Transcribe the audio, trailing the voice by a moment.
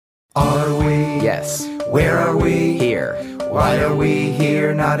Yes. Where are we? Here. Why are we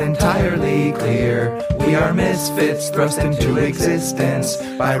here? Not entirely clear. We are misfits thrust into existence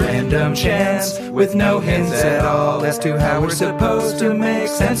by random chance, with no hints at all as to how we're supposed to make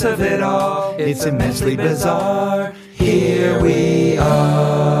sense of it all. It's immensely bizarre. Here we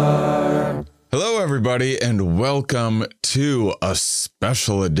are. Hello, everybody, and welcome to a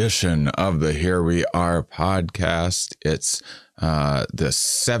special edition of the Here We Are podcast. It's the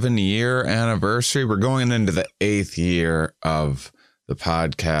 7-year anniversary. We're going into the 8th year of the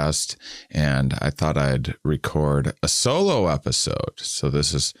podcast, and I thought I'd record a solo episode. So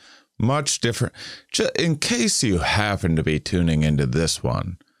this is much different. Just in case you happen to be tuning into this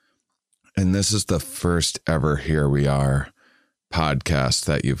one, and this is the first ever Here We Are podcast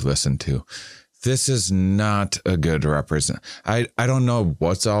that you've listened to. This is not a good I don't know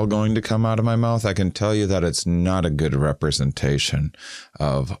what's all going to come out of my mouth. I can tell you that it's not a good representation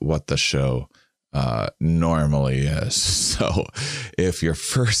of what the show normally is. So if your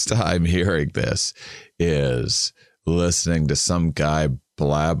first time hearing this is listening to some guy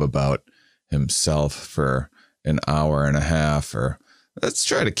blab about himself for an hour and a half, or let's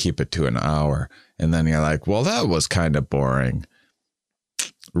try to keep it to an hour, and then you're like, well, that was kind of boring.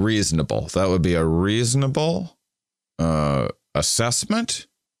 Reasonable. That would be a reasonable assessment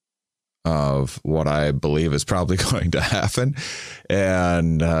of what I believe is probably going to happen.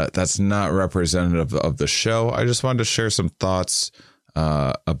 And that's not representative of the show. I just wanted to share some thoughts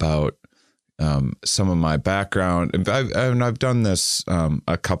about some of my background. I've done this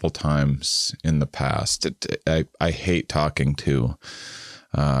a couple times in the past. I hate talking to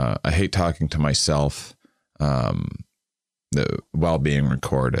myself. While being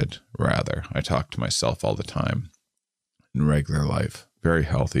recorded, rather. I talk to myself all the time in regular life. Very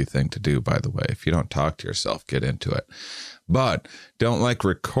healthy thing to do, by the way. If you don't talk to yourself, get into it. But don't like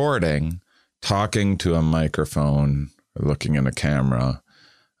recording, talking to a microphone, or looking in a camera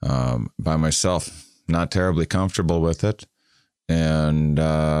by myself. Not terribly comfortable with it. And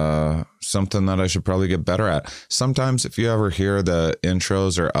something that I should probably get better at. Sometimes if you ever hear the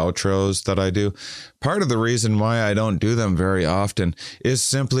intros or outros that I do, part of the reason why I don't do them very often is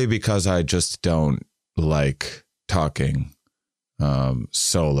simply because I just don't like talking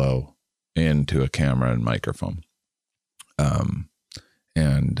solo into a camera and microphone.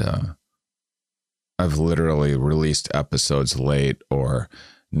 I've literally released episodes late or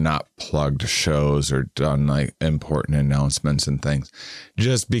not plugged shows or done like important announcements and things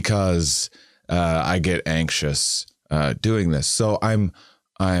just because I get anxious doing this. So I'm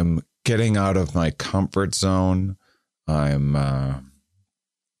getting out of my comfort zone. I'm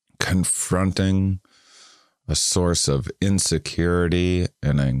confronting a source of insecurity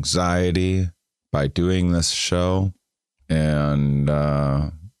and anxiety by doing this show. And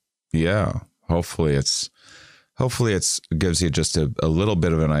hopefully it gives you just a little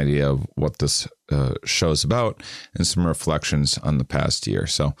bit of an idea of what this show's about and some reflections on the past year.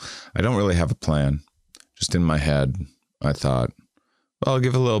 So I don't really have a plan. Just in my head, I thought, well, I'll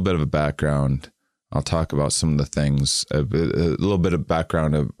give a little bit of a background. I'll talk about some of the things, a little bit of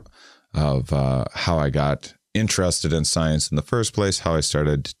background of how I got interested in science in the first place, how I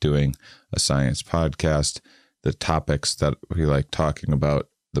started doing a science podcast, the topics that we like talking about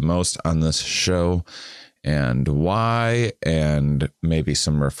the most on this show, and why, and maybe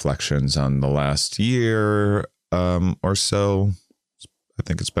some reflections on the last year or so. I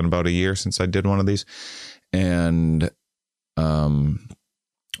think it's been about a year since I did one of these, and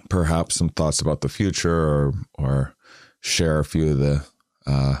perhaps some thoughts about the future, or share a few of the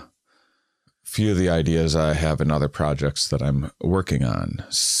ideas I have in other projects that I'm working on.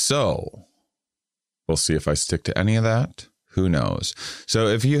 So we'll see if I stick to any of that. Who knows? So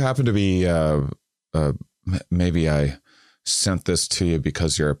if you happen to be maybe I sent this to you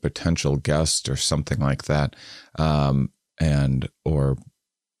because you're a potential guest or something like that, or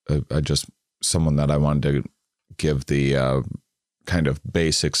just someone that I wanted to give the kind of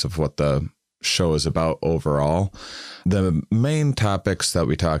basics of what the show is about overall. The main topics that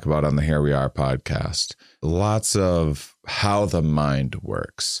we talk about on the Here We Are podcast, lots of how the mind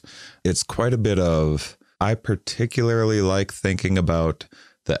works. It's quite a bit of, I particularly like thinking about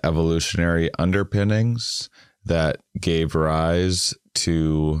the evolutionary underpinnings that gave rise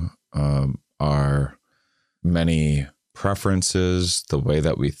to our many preferences, the way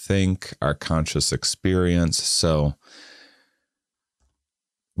that we think, our conscious experience. So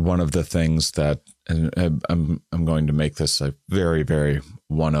one of the things that, and I'm going to make this a very, very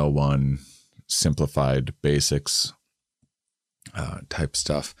 101 simplified basics type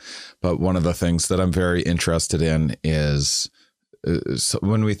stuff. But one of the things that I'm very interested in is so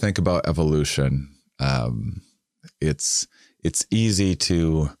when we think about evolution, it's easy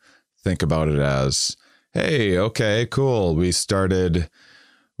to think about it as, hey, okay, cool. We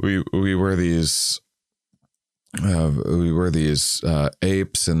were these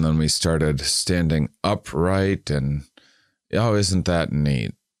apes, and then we started standing upright, and isn't that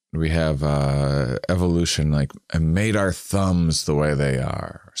neat? We have evolution like made our thumbs the way they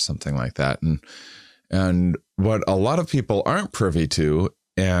are, or something like that. And what a lot of people aren't privy to,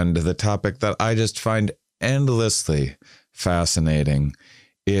 and the topic that I just find endlessly fascinating,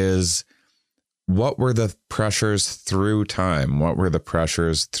 is what were the pressures through time? What were the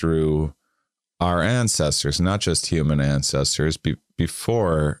pressures through our ancestors, not just human ancestors,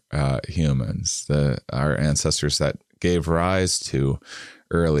 before humans, our ancestors that gave rise to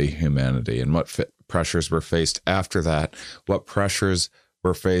early humanity, and what pressures were faced after that? What pressures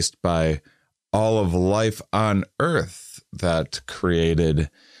were faced by all of life on Earth that created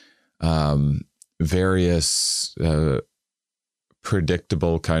various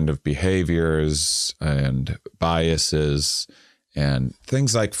predictable kind of behaviors and biases and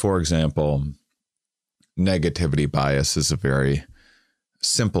things like, for example, negativity bias is a very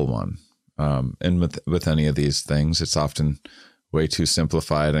simple one. And with any of these things, it's often way too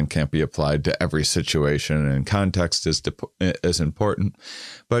simplified and can't be applied to every situation, and context is important.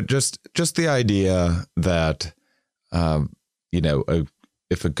 But just the idea that,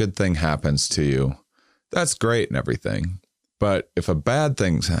 if a good thing happens to you, that's great and everything. But if a bad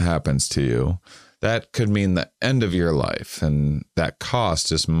thing happens to you, that could mean the end of your life, and that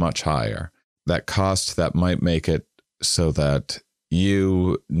cost is much higher. That cost that might make it so that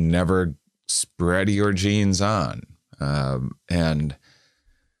you never spread your genes on. And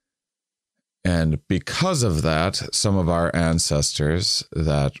because of that, some of our ancestors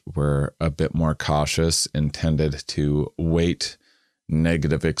that were a bit more cautious intended to weight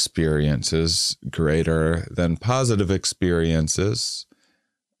negative experiences greater than positive experiences,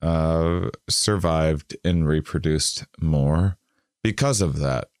 survived and reproduced more because of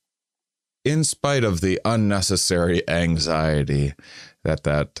that, in spite of the unnecessary anxiety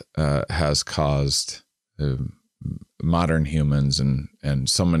that has caused modern humans and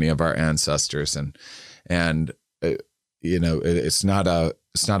so many of our ancestors, and it's not a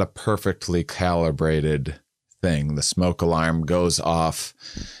perfectly calibrated thing. The smoke alarm goes off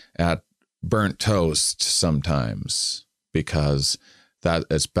at burnt toast sometimes, because that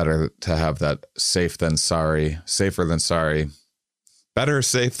it's better to have that safer than sorry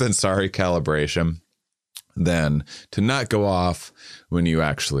calibration than to not go off when you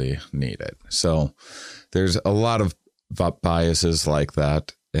actually need it. So there's a lot of biases like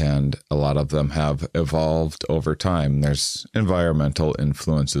that, and a lot of them have evolved over time. There's environmental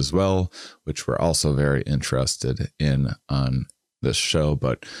influence as well, which we're also very interested in on this show.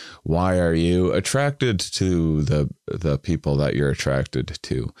 But why are you attracted to the people that you're attracted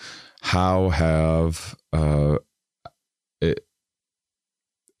to? How have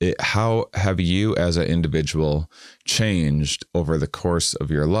how have you as an individual changed over the course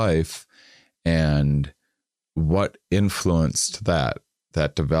of your life, and what influenced that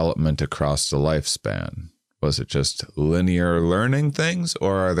development across the lifespan? Was it just linear learning things,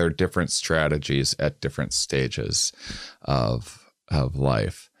 or are there different strategies at different stages of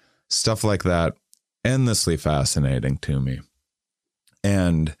life? Stuff like that, endlessly fascinating to me.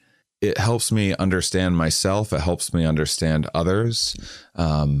 And it helps me understand myself. It helps me understand others.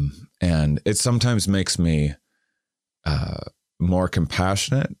 And it sometimes makes me more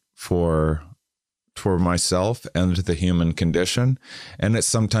compassionate for myself and the human condition. And it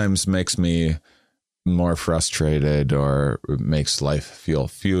sometimes makes me more frustrated, or makes life feel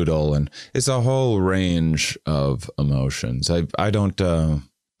futile. And it's a whole range of emotions. I'm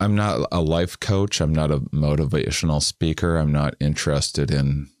not a life coach. I'm not a motivational speaker. I'm not interested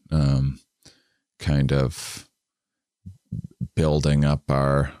in kind of building up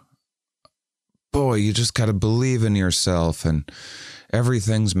you just got to believe in yourself and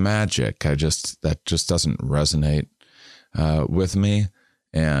everything's magic. That just doesn't resonate with me.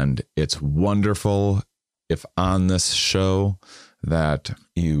 And it's wonderful if on this show that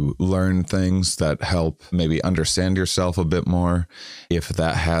you learn things that help maybe understand yourself a bit more, if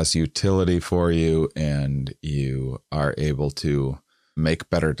that has utility for you and you are able to make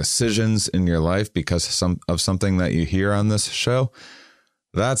better decisions in your life because of something that you hear on this show,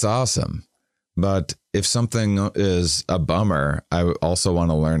 that's awesome. But if something is a bummer, I also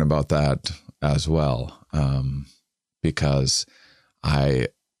want to learn about that as well, because I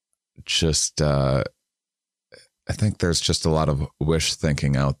think there's just a lot of wish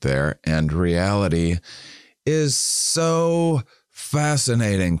thinking out there, and reality is so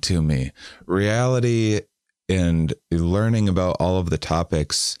fascinating to me. Reality and learning about all of the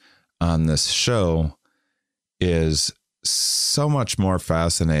topics on this show is so much more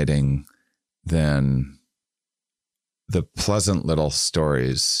fascinating than the pleasant little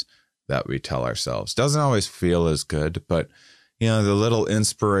stories that we tell ourselves. Doesn't always feel as good, but the little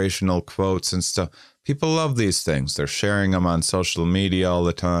inspirational quotes and stuff, people love these things. They're sharing them on social media all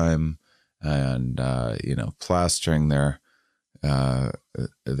the time and, plastering their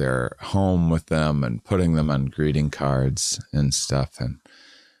home with them and putting them on greeting cards and stuff. And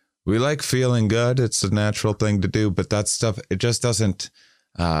we like feeling good. It's a natural thing to do, but that stuff, it just doesn't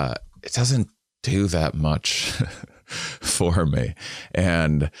do that much for me.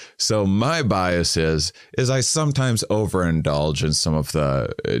 And so my bias is I sometimes overindulge in some of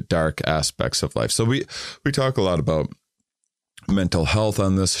the dark aspects of life. So we talk a lot about mental health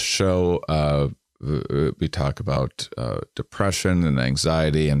on this show. We talk about depression and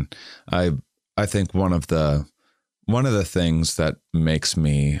anxiety, and I think one of the things that makes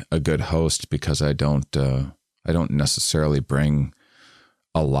me a good host, because I don't necessarily bring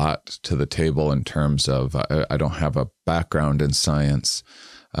a lot to the table in terms of I don't have a background in science.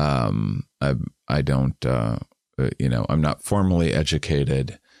 I don't I'm not formally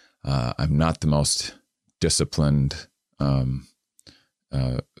educated. I'm not the most disciplined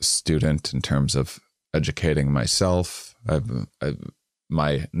student in terms of educating myself.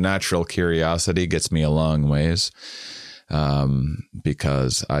 My natural curiosity gets me a long ways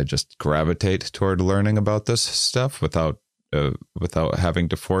because I just gravitate toward learning about this stuff without having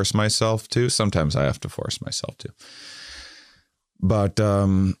to force myself to. Sometimes I have to force myself to. But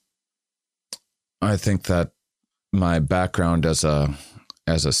I think that my background as a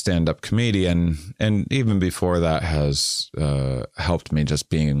stand-up comedian, and even before that, has helped me just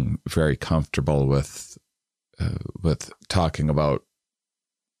being very comfortable with talking about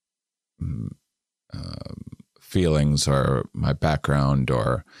feelings or my background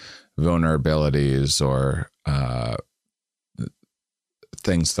or vulnerabilities or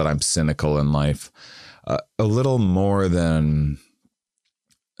things that I'm cynical in life, a little more than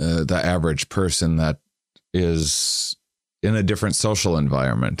the average person that is in a different social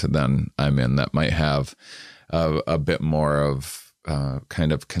environment than I'm in, that might have a bit more of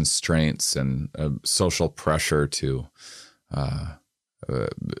kind of constraints and social pressure to,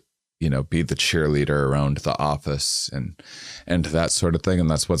 be the cheerleader around the office and that sort of thing. And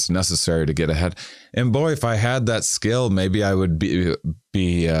that's what's necessary to get ahead. And boy, if I had that skill, maybe I would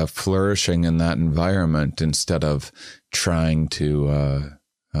be flourishing in that environment instead of trying to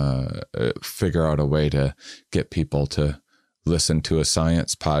figure out a way to get people to listen to a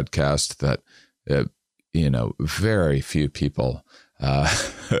science podcast that, very few people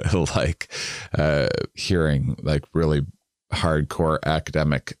like hearing, like really hardcore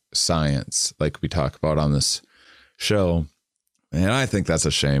academic science like we talk about on this show. And I think that's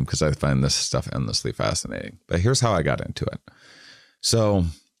a shame because I find this stuff endlessly fascinating. But here's how I got into it. So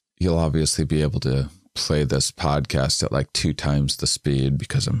you'll obviously be able to play this podcast at like 2 times the speed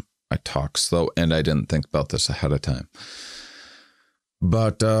because I talk slow, and I didn't think about this ahead of time.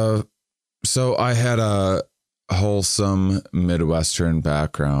 But so I had a wholesome Midwestern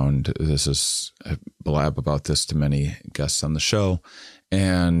background. I blab about this to many guests on the show,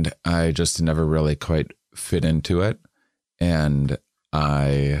 and I just never really quite fit into it. And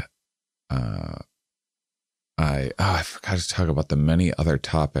I forgot to talk about the many other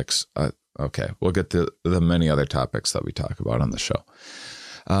topics. Okay, we'll get to the many other topics that we talk about on the show.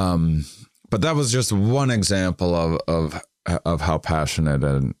 But that was just one example of how passionate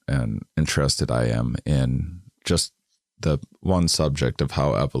and interested I am in just the one subject of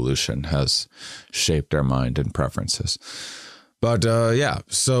how evolution has shaped our mind and preferences. But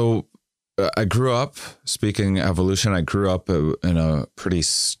so I grew up, speaking evolution, I grew up in a pretty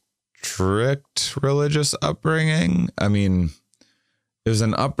strict religious upbringing. I mean, it was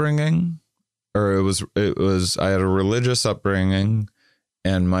an upbringing, or it was, I had a religious upbringing,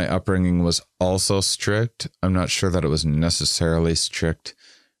 and my upbringing was also strict. I'm not sure that it was necessarily strict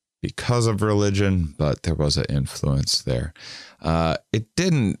because of religion, but there was an influence there. It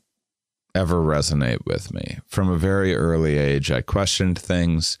didn't ever resonate with me. From a very early age, I questioned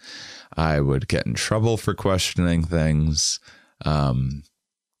things. I would get in trouble for questioning things.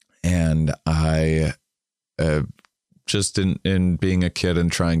 And I just in being a kid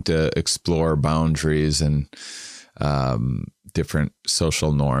and trying to explore boundaries and different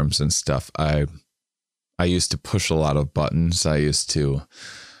social norms and stuff, I used to push a lot of buttons. I used to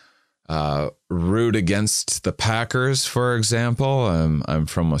root against the Packers, for example. I'm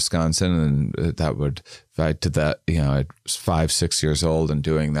from Wisconsin, and that would, if I did that, I was 5-6 years old and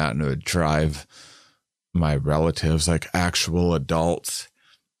doing that, and it would drive my relatives, like actual adults,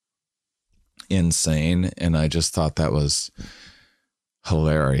 insane. And I just thought that was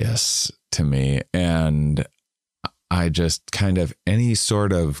hilarious to me. And I just kind of, any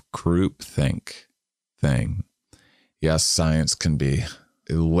sort of groupthink thing. Yes, science can be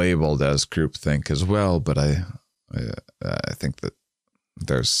labeled as groupthink as well, but I think that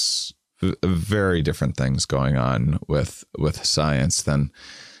there's very different things going on with science than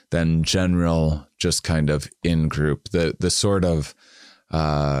general, just kind of in-group, the sort of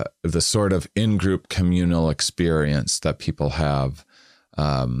in-group communal experience that people have,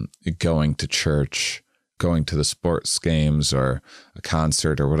 going to church, going to the sports games or a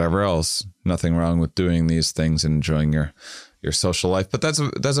concert or whatever else. Nothing wrong with doing these things and enjoying your social life, but that's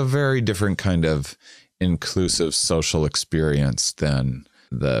a very different kind of inclusive social experience than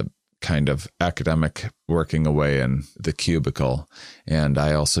the kind of academic working away in the cubicle. And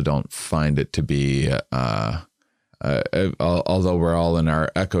I also don't find it to be, although we're all in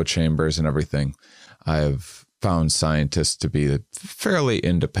our echo chambers and everything, I've found scientists to be fairly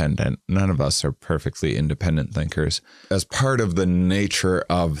independent. None of us are perfectly independent thinkers. As part of the nature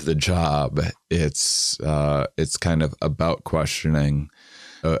of the job, it's kind of about questioning,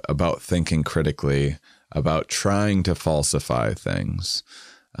 about thinking critically, about trying to falsify things.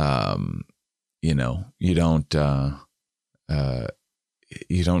 You don't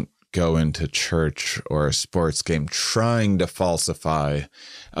go into church or a sports game trying to falsify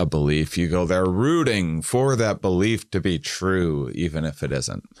a belief. You go there rooting for that belief to be true, even if it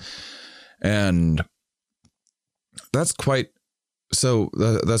isn't. And that's that's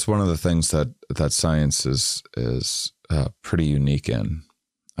one of the things that science is pretty unique in,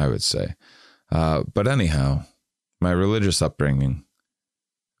 I would say. But anyhow, my religious upbringing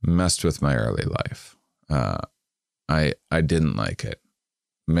messed with my early life. I didn't like it.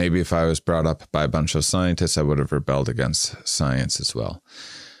 Maybe if I was brought up by a bunch of scientists, I would have rebelled against science as well.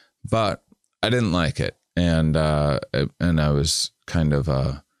 But I didn't like it. And I was kind of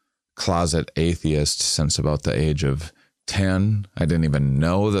a closet atheist since about the age of 10. I didn't even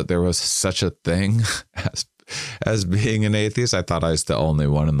know that there was such a thing as being an atheist. I thought I was the only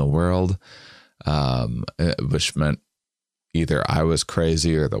one in the world, which meant either I was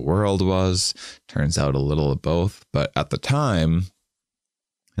crazy or the world was. Turns out a little of both. But at the time,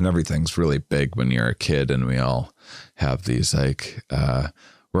 and everything's really big when you're a kid, and we all have these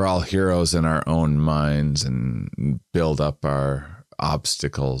we're all heroes in our own minds and build up our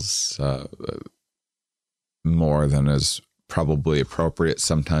obstacles more than is probably appropriate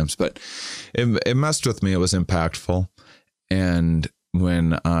sometimes. But it messed with me. It was impactful. And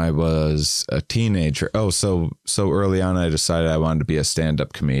when I was a teenager, so early on, I decided I wanted to be a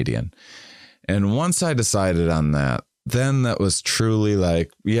stand-up comedian. And once I decided on that, then that was truly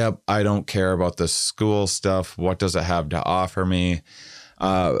like, yep, I don't care about the school stuff. What does it have to offer me?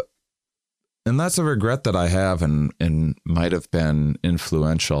 And that's a regret that I have, and might have been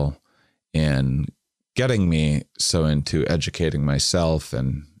influential in getting me so into educating myself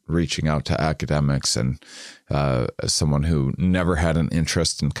and reaching out to academics. And as someone who never had an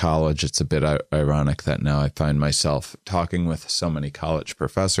interest in college, it's a bit ironic that now I find myself talking with so many college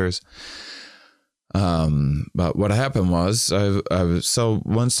professors. But what happened was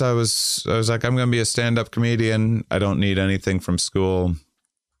once I was like, I'm going to be a stand-up comedian. I don't need anything from school.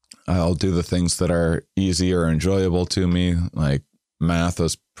 I'll do the things that are easy or enjoyable to me. Like math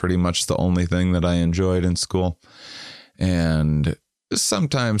was pretty much the only thing that I enjoyed in school. And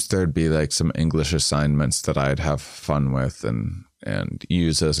sometimes there'd be like some English assignments that I'd have fun with and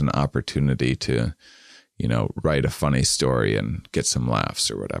use as an opportunity to, write a funny story and get some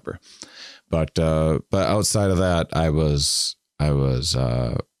laughs or whatever. But outside of that, I was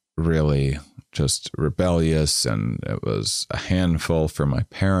really just rebellious, and it was a handful for my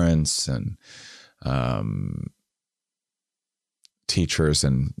parents and teachers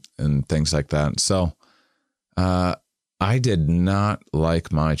and things like that. So I did not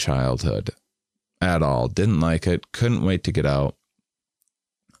like my childhood at all. Didn't like it. Couldn't wait to get out.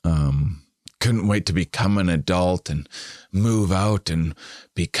 Couldn't wait to become an adult and move out and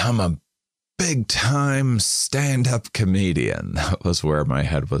become a big time stand-up comedian. That was where my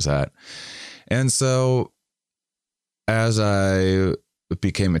head was at. And so as I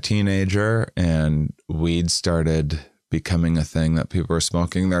became a teenager and weed started becoming a thing that people were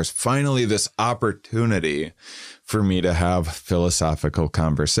smoking, there's finally this opportunity for me to have philosophical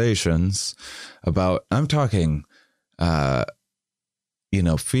conversations about, I'm talking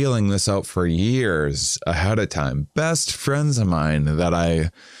feeling this out for years ahead of time. Best friends of mine that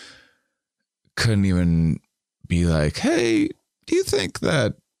I couldn't even be like, hey, do you think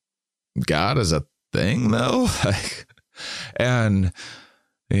that God is a thing though? And,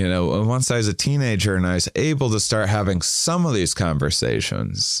 once I was a teenager and I was able to start having some of these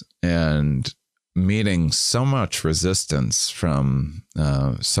conversations and meeting so much resistance from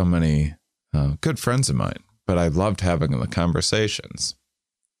so many good friends of mine, but I loved having the conversations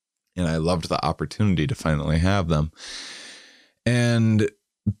and I loved the opportunity to finally have them. And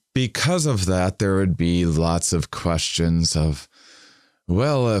because of that, there would be lots of questions of,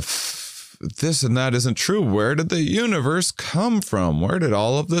 well, if this and that isn't true, where did the universe come from? Where did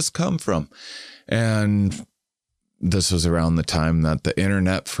all of this come from? And this was around the time that the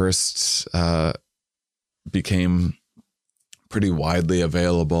internet first became pretty widely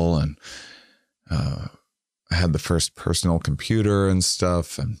available, and I had the first personal computer and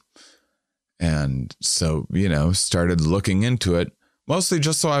stuff. And so, started looking into it, mostly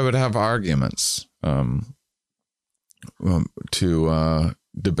just so I would have arguments to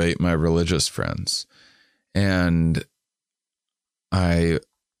debate my religious friends. And I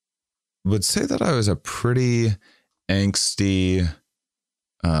would say that I was a pretty angsty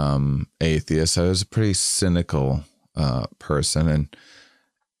atheist. I was a pretty cynical person,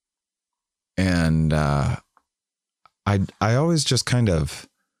 and I always just kind of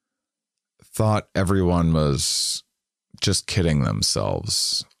thought everyone was just kidding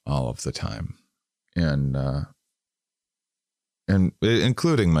themselves all of the time, and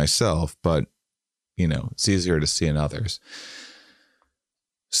including myself, but it's easier to see in others.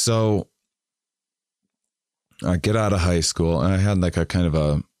 So I get out of high school and I had like a kind of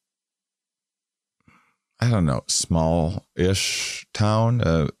a, I don't know, small-ish town,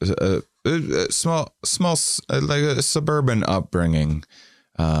 small, like a suburban upbringing,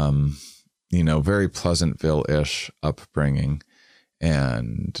 very Pleasantville-ish upbringing,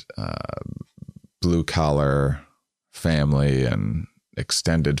 and blue-collar family and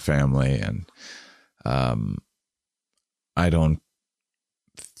extended family. And I don't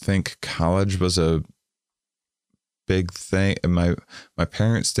think college was a big thing. My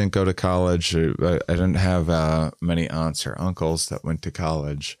parents didn't go to college. I didn't have many aunts or uncles that went to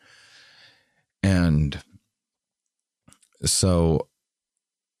college. And so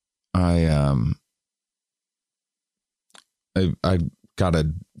I got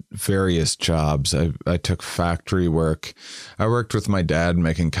various jobs. I took factory work. I worked with my dad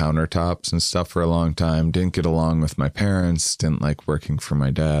making countertops and stuff for a long time. Didn't get along with my parents. Didn't like working for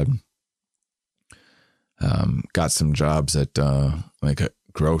my dad. Got some jobs at like a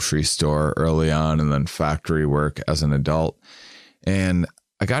grocery store early on, and then factory work as an adult. And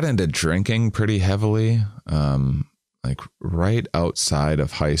I got into drinking pretty heavily, like right outside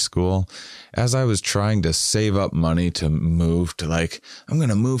of high school, as I was trying to save up money to move to, like, I'm going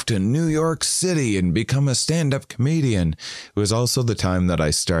to move to New York City and become a stand-up comedian. It was also the time that I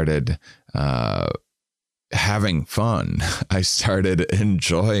started having fun. I started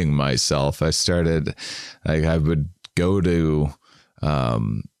enjoying myself. I started, like, I would go to,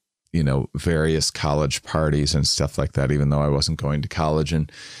 various college parties and stuff like that, even though I wasn't going to college,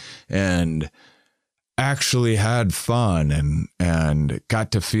 and actually had fun and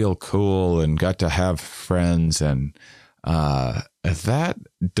got to feel cool and got to have friends. And that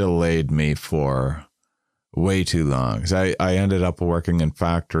delayed me for way too long. I ended up working in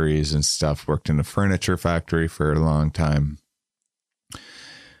factories and stuff, worked in a furniture factory for a long time.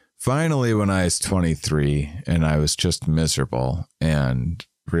 Finally, when I was 23 and I was just miserable and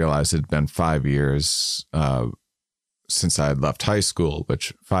realized it had been 5 years since I had left high school,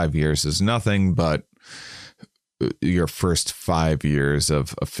 which 5 years is nothing, but your first 5 years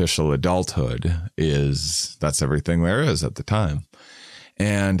of official adulthood that's everything there is at the time.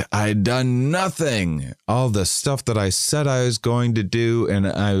 And I'd done nothing, all the stuff that I said I was going to do. And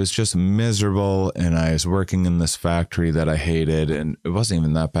I was just miserable. And I was working in this factory that I hated. And it wasn't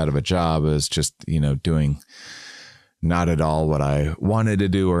even that bad of a job. It was just, doing not at all what I wanted to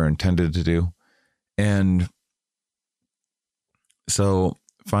do or intended to do. And so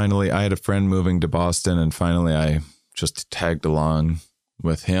finally, I had a friend moving to Boston, and finally I just tagged along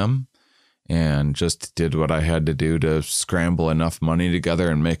with him and just did what I had to do to scramble enough money together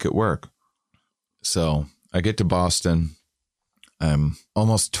and make it work. So I get to Boston. I'm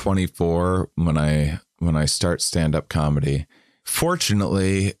almost 24 when I start stand-up comedy.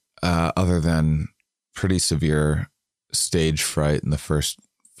 Fortunately, other than pretty severe stage fright in the first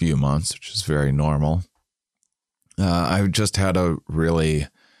few months, which is very normal, I just had a really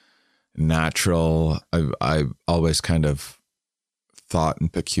natural, I always kind of thought in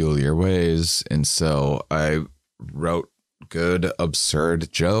peculiar ways. And so I wrote good,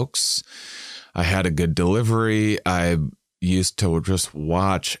 absurd jokes. I had a good delivery. I used to just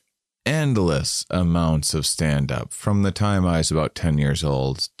watch endless amounts of stand-up from the time I was about 10 years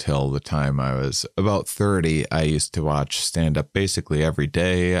old till the time I was about 30. I used to watch stand-up basically every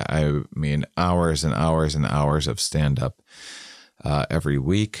day. I mean, hours and hours and hours of stand-up every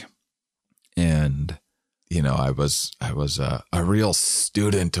week. And, you know, I was a real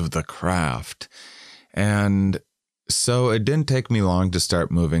student of the craft. And so it didn't take me long to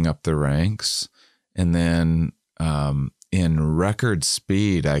start moving up the ranks. And then in record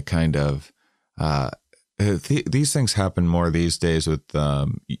speed, I kind of, these things happen more these days with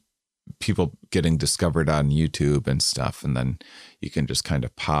people getting discovered on YouTube and stuff. And then you can just kind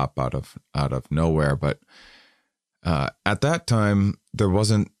of pop out of nowhere. But at that time, there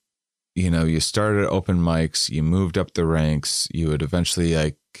wasn't, you know, you started open mics, you moved up the ranks, you would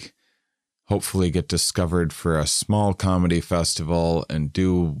eventually hopefully get discovered for a small comedy festival and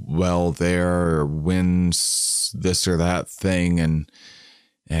do well there, or win this or that thing,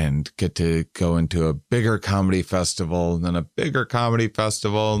 and get to go into a bigger comedy festival, and then a bigger comedy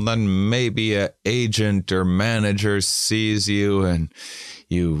festival, and then maybe an agent or manager sees you and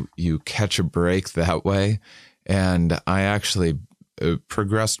you catch a break that way. And I actually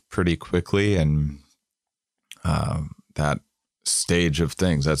progressed pretty quickly, and that stage of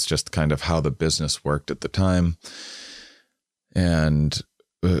things, that's just kind of how the business worked at the time. And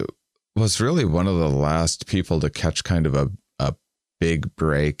was really one of the last people to catch kind of a big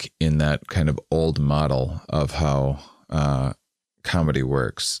break in that kind of old model of how comedy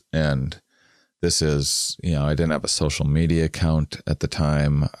works. And this is, you know, I didn't have a social media account at the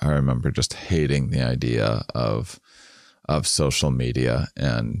time. I remember just hating the idea of social media,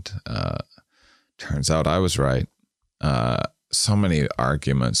 and turns out I was right. So many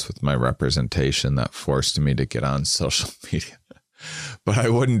arguments with my representation that forced me to get on social media, but I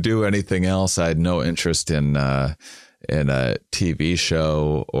wouldn't do anything else. I had no interest in a TV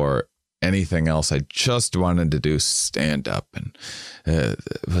show or anything else. I just wanted to do stand up, and it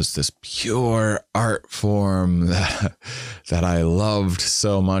was this pure art form that I loved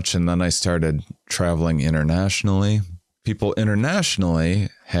so much. And then I started traveling internationally. People internationally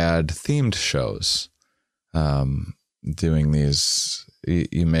had themed shows. Doing these,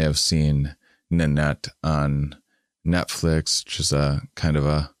 you may have seen Nanette on Netflix, which is a kind of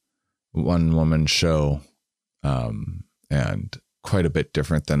a one-woman show, and quite a bit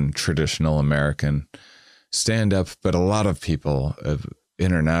different than traditional American stand-up. But a lot of people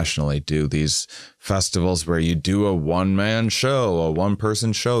internationally do these festivals where you do a one-man show, a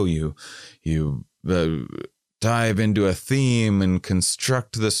one-person show. You dive into a theme and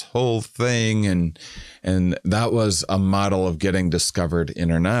construct this whole thing. And that was a model of getting discovered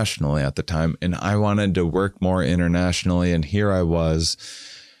internationally at the time. And I wanted to work more internationally. And here I was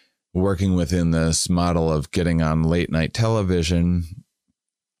working within this model of getting on late night television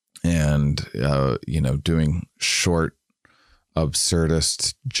and, you know, doing short,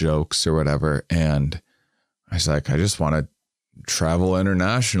 absurdist jokes or whatever. And I was like, I just want to travel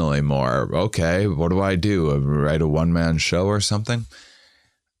internationally more. Okay, what do I do? Write a one-man show or something?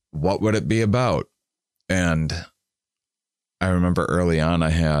 What would it be about? And I remember early on I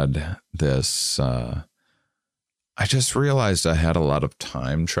had this, I just realized I had a lot of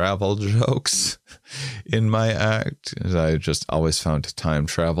time travel jokes in my act. I just always found time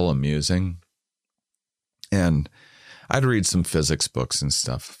travel amusing. And I'd read some physics books and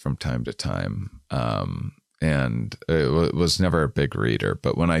stuff from time to time. And it was never a big reader,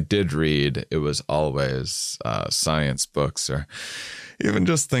 but when I did read, it was always science books, or even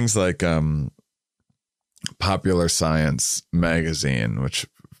just things like Popular Science magazine, which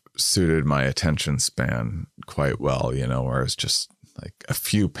suited my attention span quite well, you know, where it's just like a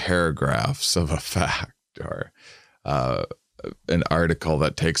few paragraphs of a fact, or an article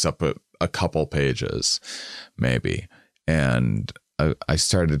that takes up a couple pages, maybe. And I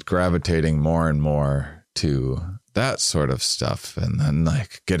started gravitating more and more to that sort of stuff, and then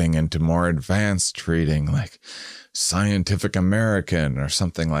like getting into more advanced reading, like Scientific American or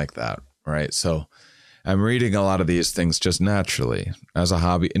something like that, right? So I'm reading a lot of these things just naturally as a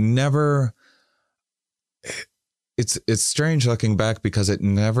hobby. It's strange looking back, because it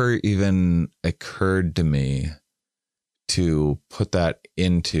never even occurred to me to put that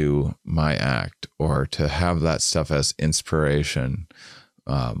into my act, or to have that stuff as inspiration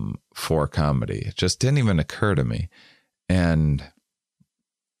for comedy. It just didn't even occur to me. And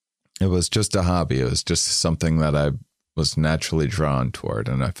it was just a hobby. It was just something that I was naturally drawn toward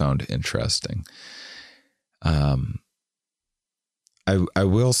and I found interesting. I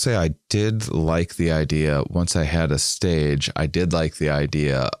will say I did like the idea, once I had a stage, I did like the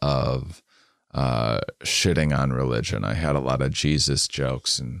idea of shitting on religion. I had a lot of Jesus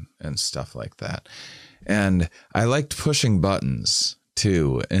jokes and stuff like that. And I liked pushing buttons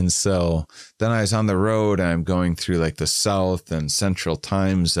too. And so then I was on the road and I'm going through like the South and Central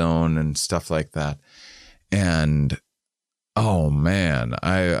Time Zone and stuff like that. And oh man,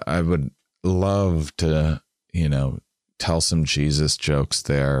 I would love to, tell some Jesus jokes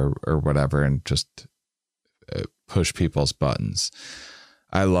there or whatever and just push people's buttons.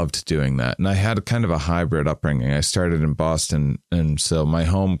 I loved doing that. And I had kind of a hybrid upbringing. I started in Boston. And so my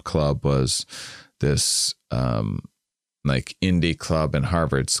home club was this like indie club in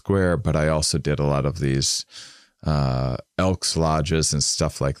Harvard Square, but I also did a lot of these Elks Lodges and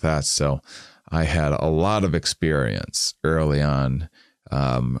stuff like that. So I had a lot of experience early on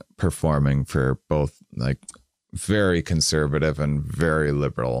performing for both like very conservative and very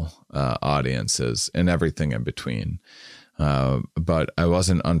liberal audiences and everything in between. But I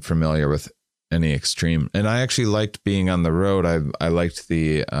wasn't unfamiliar with any extreme. And I actually liked being on the road. I liked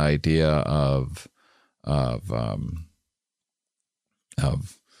the idea of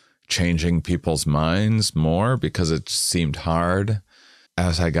changing people's minds more because it seemed hard.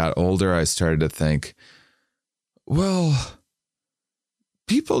 As I got older, I started to think, well,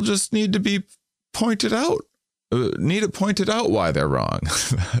 people just need to be pointed out. Need it pointed out why they're wrong.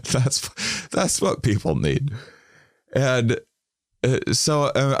 That's what people need. And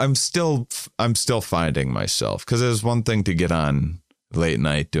so I'm still finding myself, because there's one thing to get on late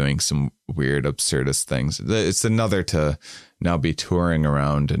night doing some weird absurdist things. It's another to now be touring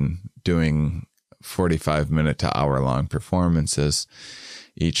around and doing 45-minute to hour-long performances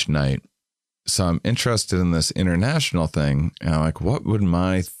each night. So I'm interested in this international thing. And I'm like, what would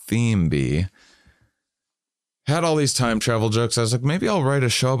my theme be? Had all these time travel jokes. I was like, maybe I'll write a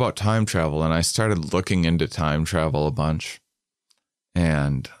show about time travel. And I started looking into time travel a bunch.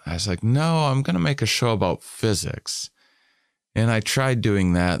 And I was like, no, I'm going to make a show about physics. And I tried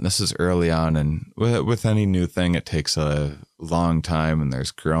doing that. And this is early on. And with any new thing, it takes a long time and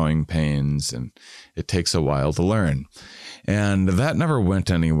there's growing pains and it takes a while to learn. And that never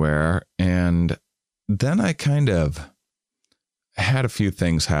went anywhere. And then I kind of had a few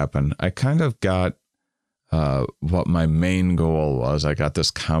things happen. I kind of got what my main goal was. I got this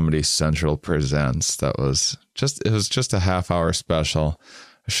Comedy Central Presents that was just a half-hour special.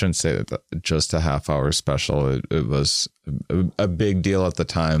 I shouldn't say that just a half-hour special. It was a big deal at the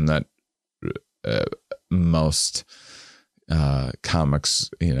time that most comics,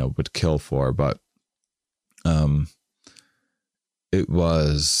 would kill for. But it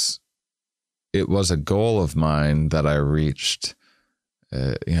was a goal of mine that I reached.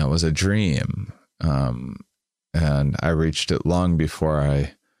 It was a dream. And I reached it long before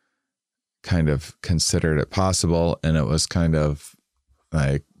I kind of considered it possible. And it was kind of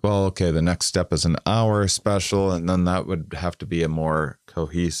like, well, okay, the next step is an hour special. And then that would have to be a more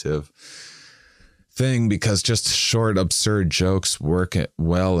cohesive thing, because just short, absurd jokes work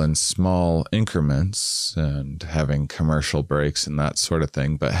well in small increments and having commercial breaks and that sort of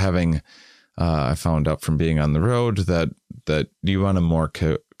thing. But having, I found out from being on the road that you want a more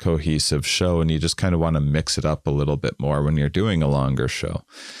cohesive show, and you just kind of want to mix it up a little bit more when you're doing a longer show.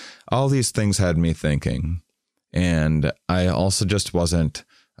 All these things had me thinking, and I also just wasn't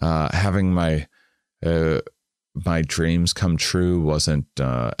having my dreams come true wasn't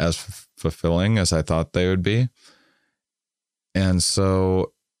as fulfilling as I thought they would be. And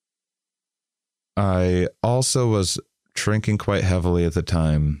so I also was drinking quite heavily at the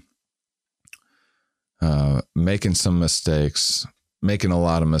time, making some mistakes, making a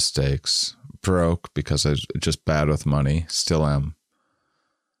lot of mistakes, broke because I was just bad with money, still am.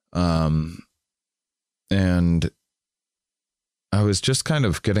 And I was just kind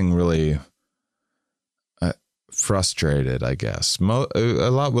of getting really frustrated, I guess, a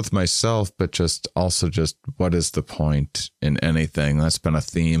lot with myself, but just what is the point in anything? That's been a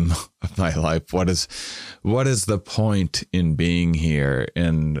theme of my life. What is the point in being here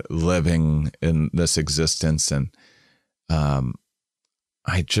and living in this existence? And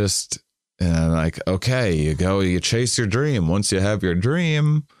okay, you chase your dream. Once you have your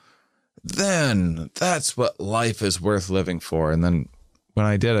dream, then that's what life is worth living for. And then when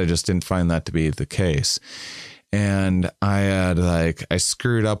I did, I just didn't find that to be the case. And I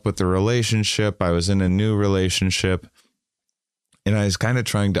screwed up with the relationship. I was in a new relationship, and I was kind of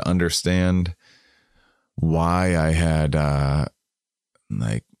trying to understand why I had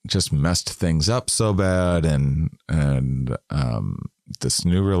just messed things up so bad, and this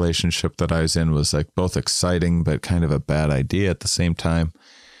new relationship that I was in was like both exciting, but kind of a bad idea at the same time.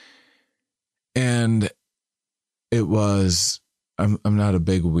 And it was, I'm not a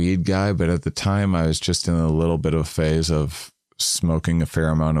big weed guy, but at the time I was just in a little bit of a phase of smoking a fair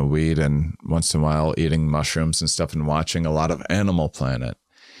amount of weed and once in a while eating mushrooms and stuff and watching a lot of Animal Planet.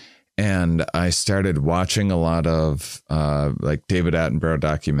 And I started watching a lot of like David Attenborough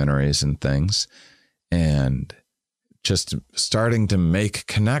documentaries and things, and just starting to make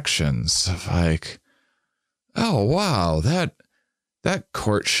connections of like, oh, wow, that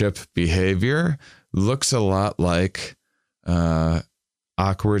courtship behavior looks a lot like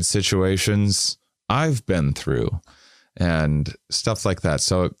awkward situations I've been through and stuff like that.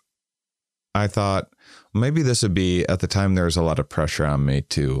 So I thought maybe this would be, at the time, there was a lot of pressure on me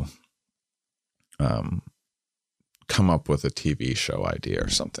to come up with a TV show idea or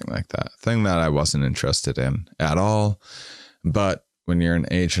something like that. Thing that I wasn't interested in at all. But when you're an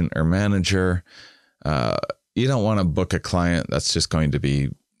agent or manager, you don't want to book a client that's just going to be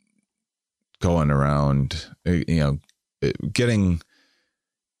going around, getting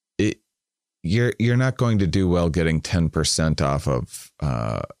it. You're not going to do well getting 10% off of,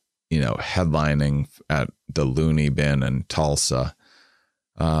 headlining at the Looney Bin in Tulsa.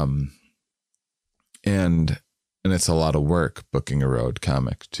 And it's a lot of work booking a road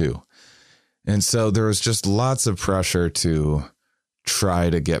comic too. And so there was just lots of pressure to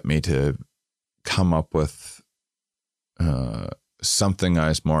try to get me to come up with something I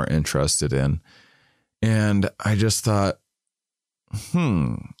was more interested in. And I just thought,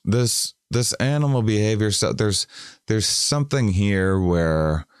 this animal behavior stuff, there's something here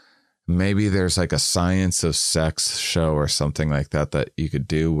where maybe there's like a science of sex show or something like that you could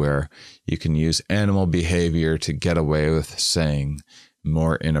do, where you can use animal behavior to get away with saying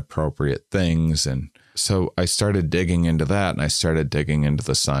more inappropriate things. And so I started digging into that, and I started digging into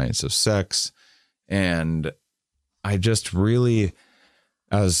the science of sex. And I just really,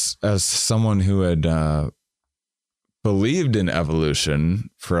 as someone who had believed in evolution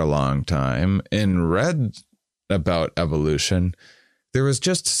for a long time and read about evolution, there was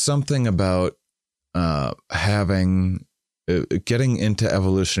just something about getting into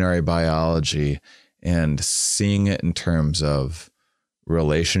evolutionary biology and seeing it in terms of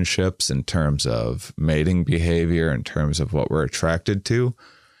relationships, in terms of mating behavior, in terms of what we're attracted to,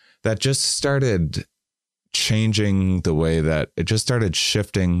 that just started changing the way that it just started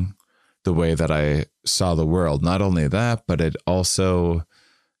shifting the way that I saw the world. Not only that, but it also,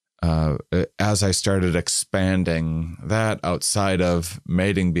 as I started expanding that outside of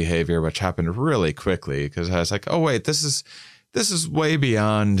mating behavior, which happened really quickly, because I was like, oh wait, this is way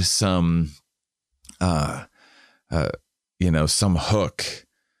beyond some, some hook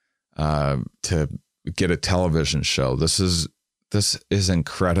to get a television show. This is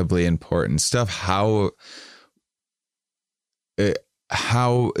incredibly important stuff.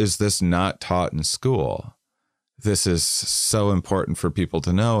 How is this not taught in school? This is so important for people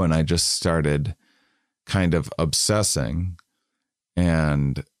to know. And I just started kind of obsessing,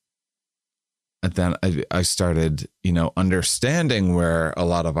 and then I started, understanding where a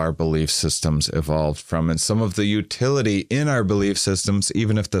lot of our belief systems evolved from, and some of the utility in our belief systems,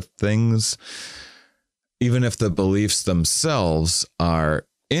 even if the beliefs themselves are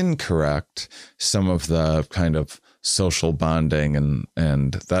incorrect, some of the kind of social bonding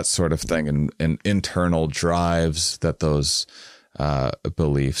and that sort of thing, and internal drives that those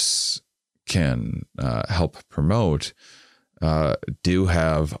beliefs can help promote do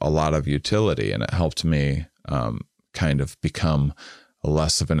have a lot of utility. And it helped me kind of become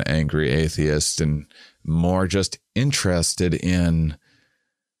less of an angry atheist and more just interested in,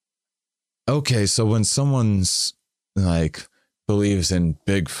 okay, so when someone's like believes in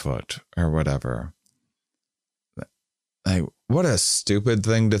Bigfoot or whatever, like, what a stupid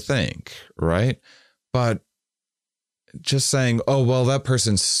thing to think, right? But just saying, oh, well, that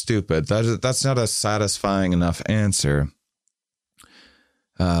person's stupid, that's not a satisfying enough answer,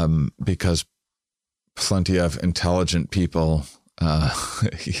 because plenty of intelligent people,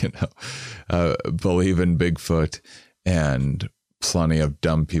 believe in Bigfoot, and plenty of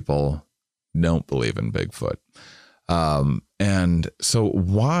dumb people don't believe in Bigfoot. And so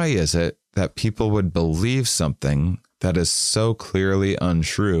why is it that people would believe something that is so clearly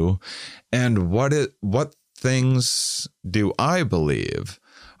untrue? And what things do I believe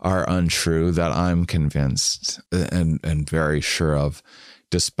are untrue that I'm convinced and very sure of,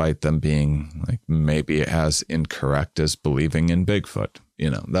 despite them being like maybe as incorrect as believing in Bigfoot?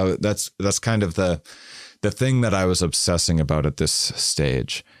 That's kind of the thing that I was obsessing about at this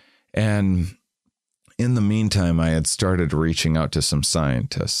stage. And in the meantime, I had started reaching out to some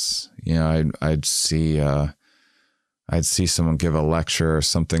scientists. I'd see someone give a lecture or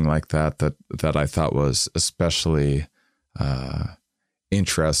something like that I thought was especially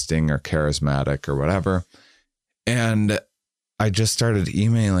interesting or charismatic or whatever. And I just started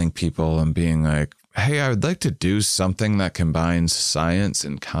emailing people and being like, hey, I would like to do something that combines science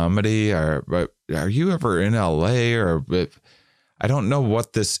and comedy. Are you ever in LA? Or I don't know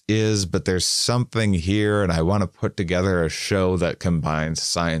what this is, but there's something here and I want to put together a show that combines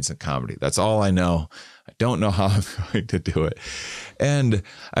science and comedy. That's all I know. I don't know how I'm going to do it. And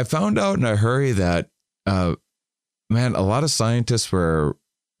I found out in a hurry that, man, a lot of scientists were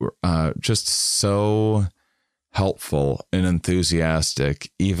just so helpful and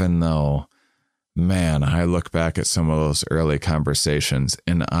enthusiastic, even though, man, I look back at some of those early conversations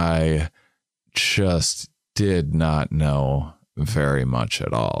and I just did not know very much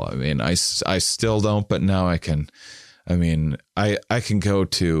at all. I mean, I still don't, but now I can. I mean, I can go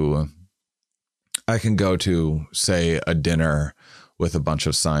to say a dinner with a bunch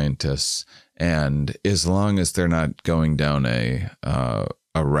of scientists, and as long as they're not going down a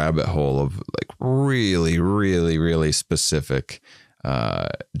rabbit hole of like really, really, really specific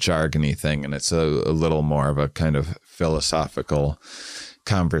jargony thing, and it's a little more of a kind of philosophical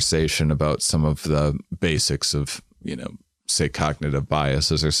conversation about some of the basics of, say cognitive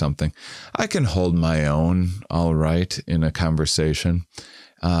biases or something, I can hold my own all right in a conversation.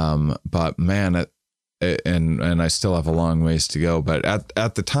 But man, and I still have a long ways to go. But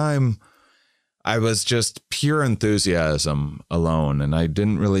at the time, I was just pure enthusiasm alone, and I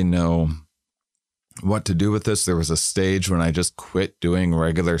didn't really know what to do with this. There was a stage when I just quit doing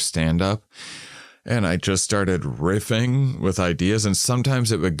regular stand-up, and I just started riffing with ideas, and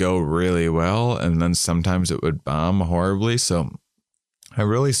sometimes it would go really well, and then sometimes it would bomb horribly. So I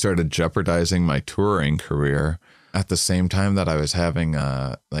really started jeopardizing my touring career at the same time that I was having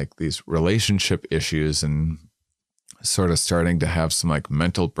like these relationship issues and sort of starting to have some like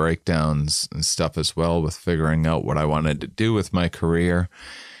mental breakdowns and stuff as well with figuring out what I wanted to do with my career.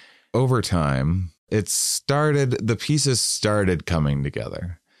 Over time, the pieces started coming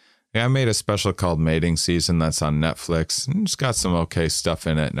together. Yeah, I made a special called Mating Season that's on Netflix, and it's got some okay stuff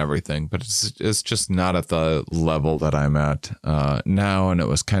in it and everything, but it's just not at the level that I'm at now, and it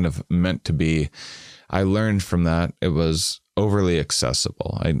was kind of meant to be. I learned from that it was overly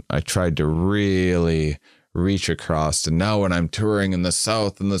accessible. I tried to really reach across, and now when I'm touring in the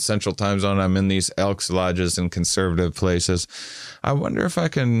South and the Central Time Zone, I'm in these Elks Lodges and conservative places. I wonder if I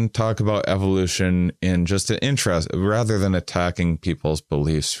can talk about evolution in just an interest rather than attacking people's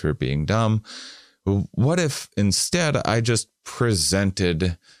beliefs for being dumb. What if instead I just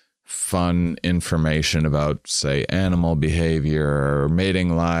presented fun information about, say, animal behavior or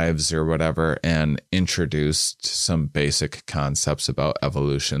mating lives or whatever, and introduced some basic concepts about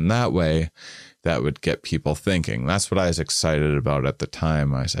evolution that way? That would get people thinking. That's what I was excited about at the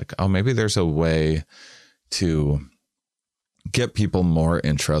time. I was like, oh, maybe there's a way to get people more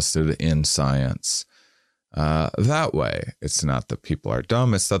interested in science. That way, it's not that people are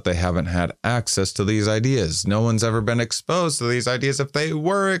dumb, it's that they haven't had access to these ideas. No one's ever been exposed to these ideas. If they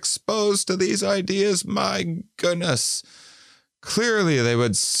were exposed to these ideas, my goodness, clearly they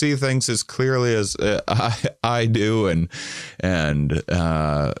would see things as clearly as I do, and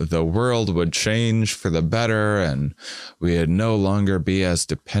the world would change for the better, and we'd no longer be as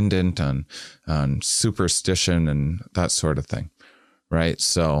dependent on superstition and that sort of thing. Right.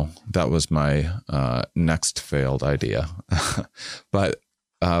 So that was my next failed idea. But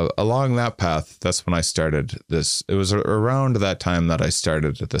along that path, that's when I started this. It was around that time that I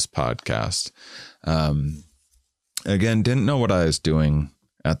started this podcast. Again, didn't know what I was doing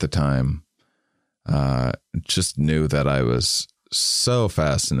at the time. Just knew that I was so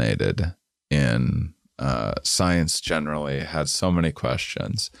fascinated in science generally, had so many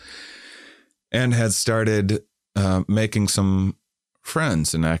questions, and had started making some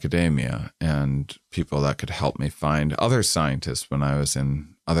friends in academia and people that could help me find other scientists when I was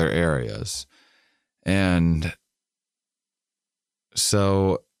in other areas. And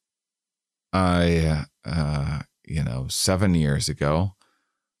so I, 7 years ago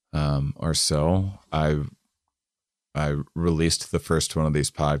or so, I released the first one of these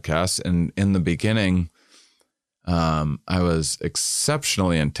podcasts. And in the beginning, I was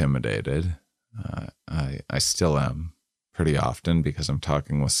exceptionally intimidated. I still am pretty often, because I'm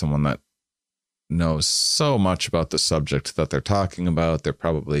talking with someone that knows so much about the subject that they're talking about. They're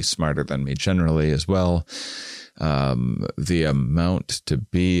probably smarter than me generally as well. the amount to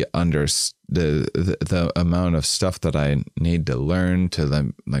be under the amount of stuff that I need to learn to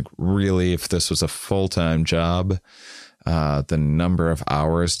then, like, really, if this was a full-time job, the number of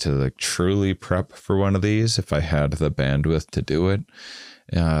hours to like truly prep for one of these, if I had the bandwidth to do it,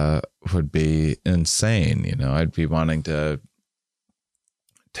 would be insane. You know, I'd be wanting to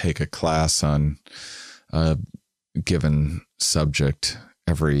take a class on a given subject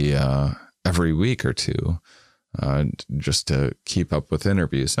every week or two, just to keep up with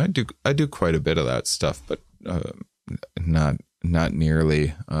interviews. I do quite a bit of that stuff, but not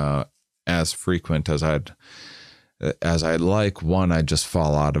nearly as frequent as I'd like. One, I just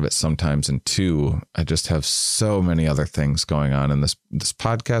fall out of it sometimes, and two, I just have so many other things going on. And this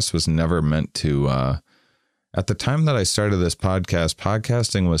podcast was never meant to. At the time that I started this podcast,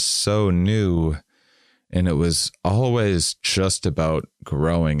 podcasting was so new, and it was always just about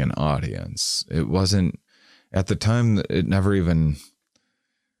growing an audience. It wasn't, at the time, I never even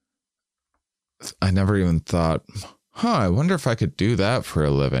thought, I wonder if I could do that for a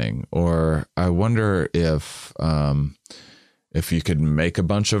living, or I wonder if you could make a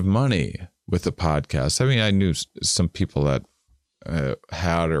bunch of money with a podcast. I mean, I knew some people that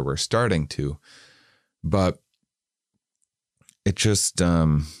had or were starting to, but it just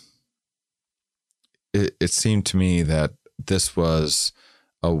it seemed to me that this was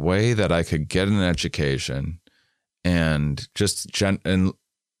a way that I could get an education and just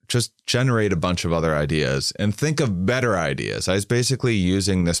generate a bunch of other ideas and think of better ideas. I was basically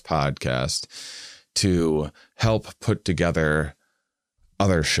using this podcast to help put together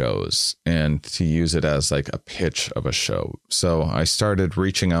other shows and to use it as like a pitch of a show. So I started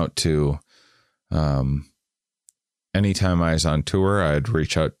reaching out to, anytime I was on tour, I'd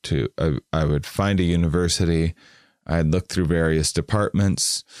reach out to, I would find a university. I'd look through various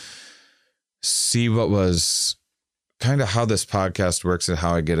departments, see what was kind of how this podcast works and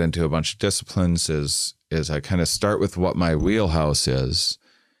how I get into a bunch of disciplines is I kind of start with what my wheelhouse is.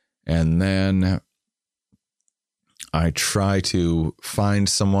 And then I try to find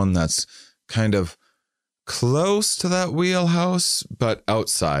someone that's kind of close to that wheelhouse, but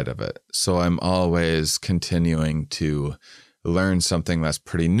outside of it. So I'm always continuing to learn something that's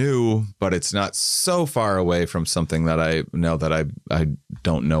pretty new, but it's not so far away from something that I know that I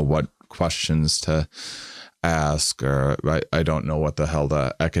don't know what questions to ask, or I don't know what the hell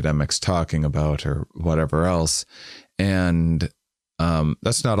the academic's talking about or whatever else. And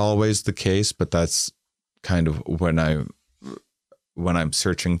that's not always the case, but that's kind of when I'm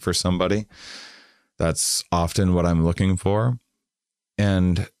searching for somebody, that's often what I'm looking for.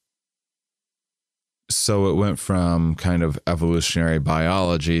 And so it went from kind of evolutionary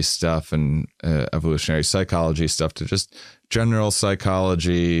biology stuff and evolutionary psychology stuff to just general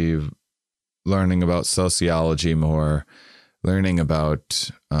psychology, learning about sociology more, learning about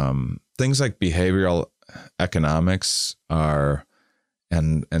things like behavioral economics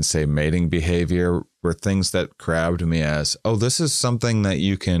and say mating behavior were things that grabbed me as, oh, this is something that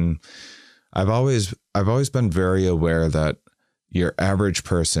you can. I've always been very aware that your average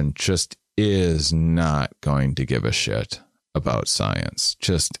person just is not going to give a shit about science,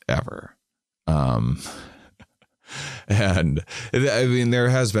 just ever. And I mean, there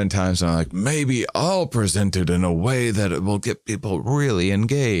has been times when I'm like, maybe I'll present it in a way that it will get people really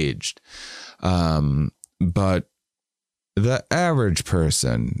engaged. But the average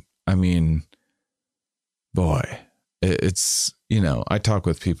person, I mean, boy, it's, I talk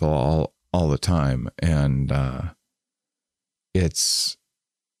with people all the time, and it's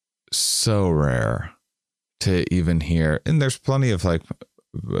so rare to even hear. And there's plenty of like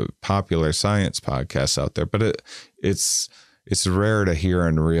popular science podcasts out there, but it's rare to hear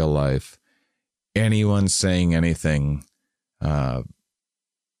in real life anyone saying anything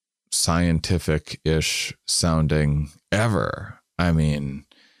scientific-ish sounding ever. I mean,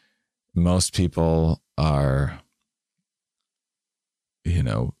 most people are,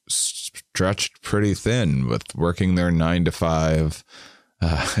 stretched pretty thin with working their 9-to-5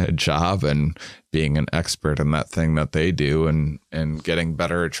 job and being an expert in that thing that they do, and getting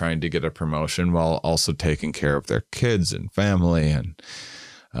better at trying to get a promotion while also taking care of their kids and family, and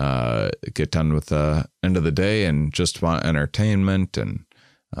get done with the end of the day and just want entertainment and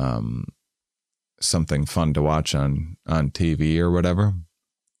something fun to watch on TV or whatever.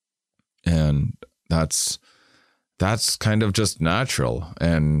 And that's kind of just natural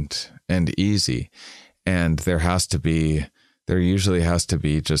and easy. And there usually has to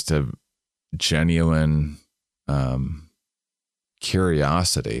be just a genuine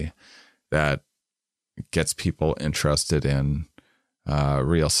curiosity that gets people interested in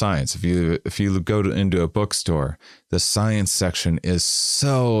real science. If you go into a bookstore, the science section is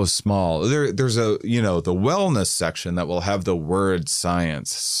so small. There's the wellness section that will have the word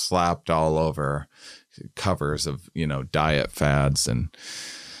science slapped all over covers of, diet fads and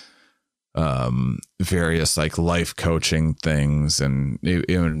various like life coaching things, and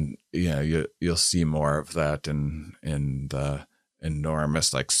even you'll see more of that in the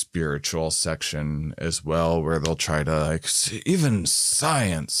enormous like spiritual section as well, where they'll try to like even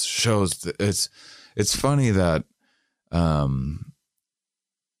science shows that it's funny that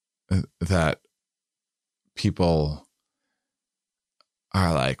that people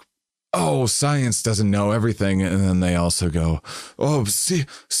are like, oh, science doesn't know everything, and then they also go, oh, see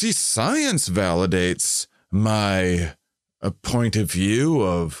science validates my point of view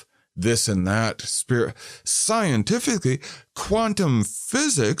of this and that scientifically, quantum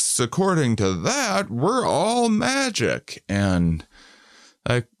physics, according to that, we're all magic. And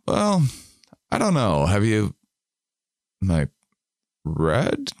like, well, I don't know. Have you like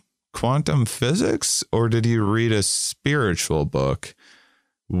read quantum physics, or did you read a spiritual book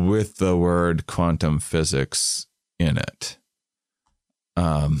with the word quantum physics in it?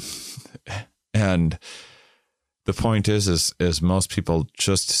 And the point is most people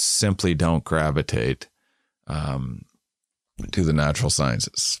just simply don't gravitate to the natural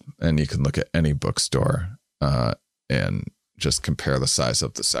sciences. And you can look at any bookstore and just compare the size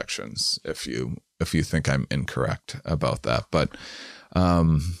of the sections if you think I'm incorrect about that. But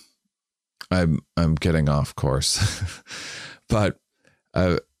I'm getting off course. But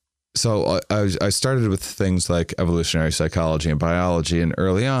so I started with things like evolutionary psychology and biology, and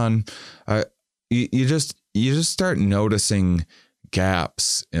early on, you just start noticing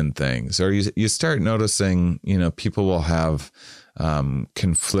gaps in things, or you start noticing, people will have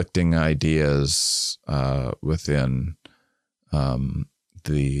conflicting ideas within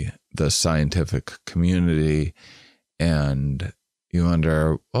the scientific community, and you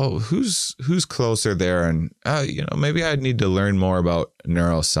wonder, oh, who's closer there, and maybe I'd need to learn more about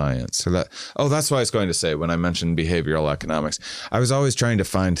neuroscience, or that. Oh, that's what I was going to say when I mentioned behavioral economics. I was always trying to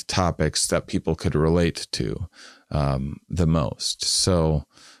find topics that people could relate to the most. So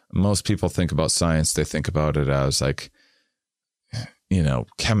most people think about science, they think about it as like,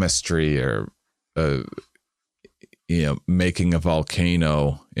 chemistry, or making a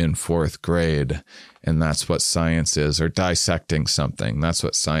volcano in 4th grade. And that's what science is, or dissecting something. That's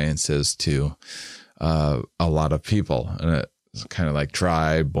what science is to a lot of people. And it's kind of like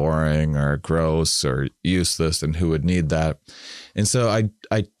dry, boring, or gross, or useless, and who would need that? And so I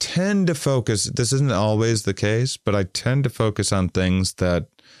tend to focus, this isn't always the case, but I tend to focus on things that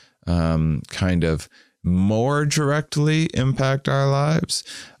kind of more directly impact our lives.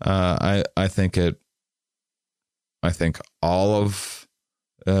 I think all of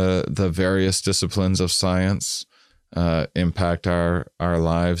the various disciplines of science impact our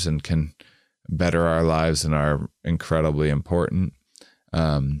lives and can better our lives and are incredibly important.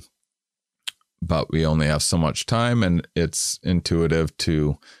 But we only have so much time, and it's intuitive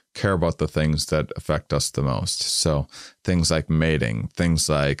to care about the things that affect us the most. So things like mating, things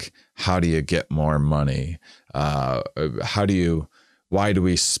like how do you get more money? Why do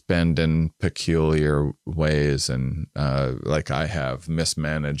we spend in peculiar ways? And like I have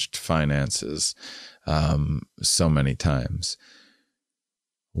mismanaged finances so many times.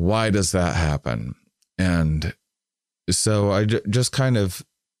 Why does that happen? And so I just kind of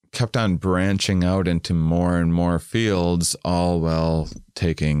kept on branching out into more and more fields, all while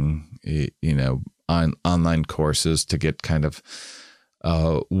taking, online courses to get kind of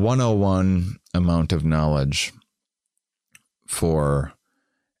 101 amount of knowledge for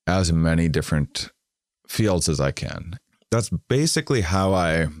as many different fields as I can. That's basically how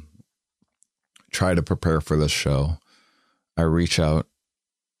I try to prepare for this show. I reach out,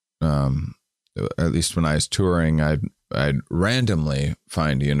 at least when I was touring, I'd randomly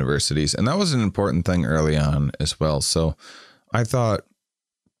find universities, and that was an important thing early on as well. So I thought,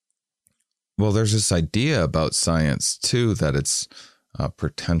 well, there's this idea about science too, that it's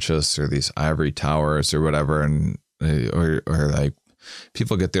pretentious, or these ivory towers or whatever, and or like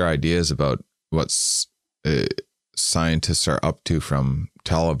people get their ideas about what scientists are up to from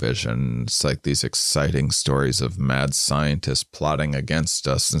television. It's like these exciting stories of mad scientists plotting against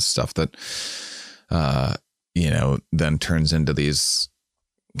us and stuff that, then turns into these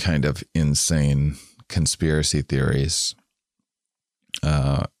kind of insane conspiracy theories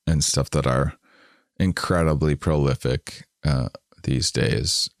and stuff that are incredibly prolific these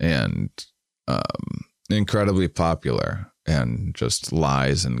days, and incredibly popular, and just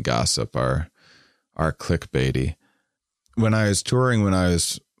lies and gossip are clickbaity. when I was touring, when I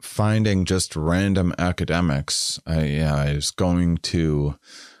was finding just random academics, I was going to,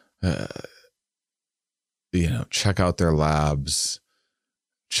 check out their labs,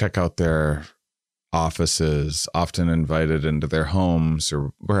 check out their offices, often invited into their homes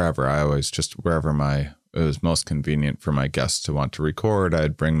or wherever. I always just wherever it was most convenient for my guests to want to record,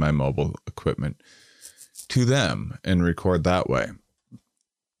 I'd bring my mobile equipment to them and record that way.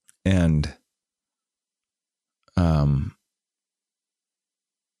 And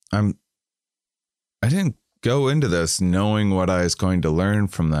I didn't go into this knowing what I was going to learn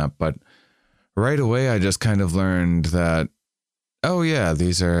from that, but right away I just kind of learned that, oh yeah,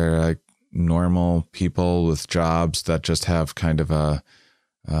 these are like normal people with jobs that just have kind of a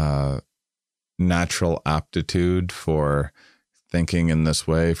natural aptitude for thinking in this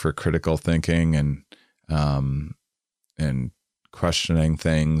way, for critical thinking and questioning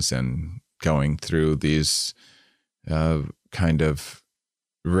things and going through these kind of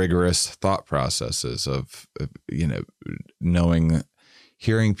rigorous thought processes of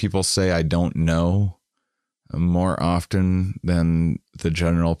hearing people say I don't know more often than the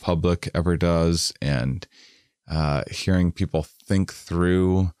general public ever does, and hearing people think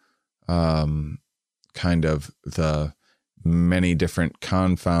through kind of the many different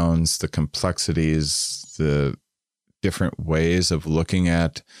confounds, the complexities, the different ways of looking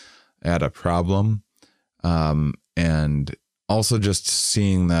at a problem, and also just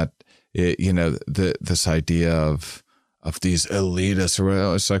seeing that this idea of these elitists,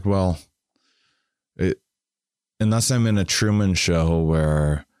 or it's like, well, unless I'm in a Truman Show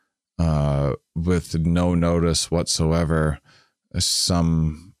where with no notice whatsoever,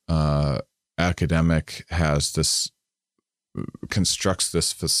 some academic constructs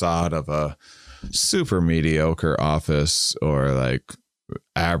this facade of a super mediocre office or like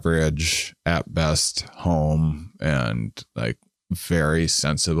average at best home and like very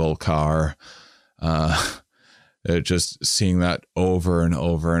sensible car. Just seeing that over and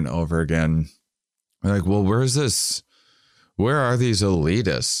over and over again. Like, well, where are these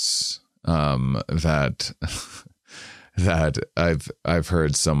elitists that I've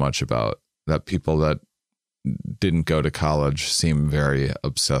heard so much about, that people that didn't go to college seem very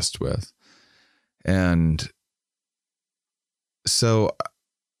obsessed with. And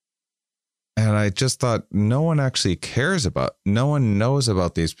I just thought, no one knows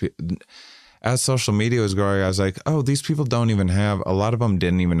about these people. As social media was growing, I was like, oh, these people a lot of them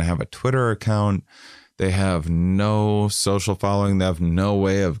didn't even have a Twitter account. They have no social following. They have no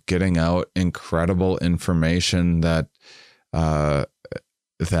way of getting out incredible information that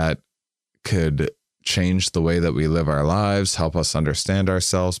could change the way that we live our lives, help us understand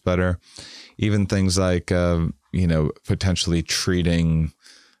ourselves better. Even things like, potentially treating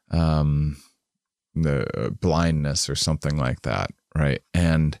the blindness or something like that, right?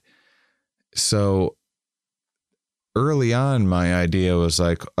 And so early on, my idea was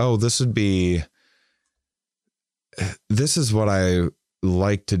like, oh, this is what I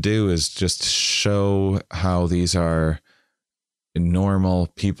like to do, is just show how these are normal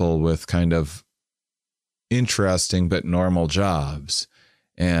people with kind of interesting but normal jobs.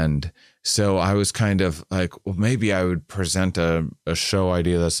 And so I was kind of like, well, maybe I would present a show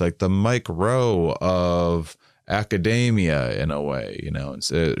idea that's like the Mike Rowe of academia in a way,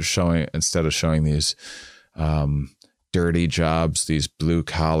 instead of showing these dirty jobs, these blue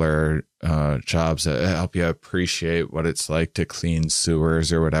collar jobs that help you appreciate what it's like to clean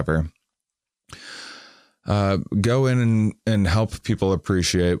sewers or whatever. Go in and help people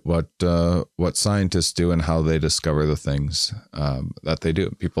appreciate what scientists do and how they discover the things that they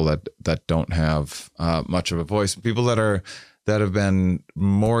do. People that don't have much of a voice, people that have been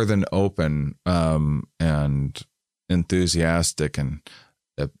more than open and enthusiastic and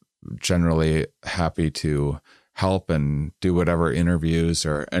generally happy to help and do whatever interviews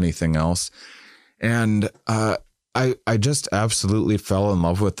or anything else. And I just absolutely fell in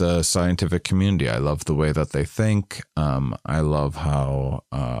love with the scientific community. I love the way that they think. I love how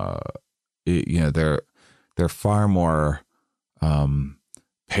they're far more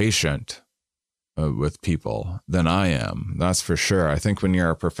patient with people than I am. That's for sure. I think when you're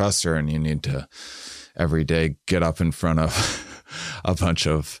a professor and you need to every day get up in front of a bunch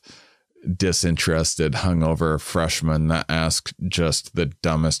of disinterested, hungover freshmen that ask just the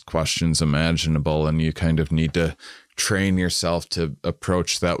dumbest questions imaginable, and you kind of need to train yourself to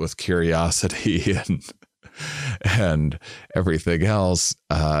approach that with curiosity and everything else.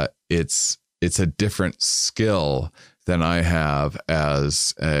 It's a different skill than I have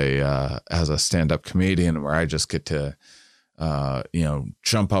as a stand-up comedian, where I just get to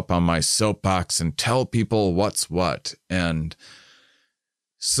jump up on my soapbox and tell people what's what. And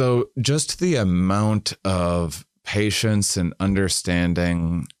so just the amount of patience and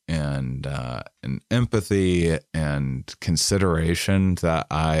understanding and empathy and consideration that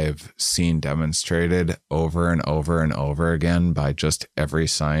I've seen demonstrated over and over and over again by just every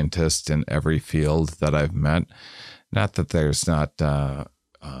scientist in every field that I've met. Not that there's not,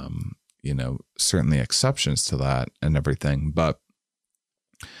 certainly exceptions to that and everything, but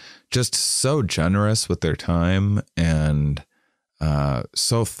just so generous with their time and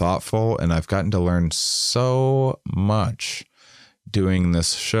so thoughtful. And I've gotten to learn so much doing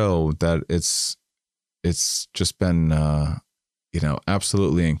this show that it's just been,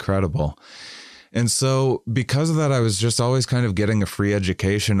 absolutely incredible. And so because of that, I was just always kind of getting a free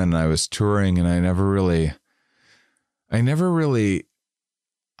education, and I was touring, and I never really,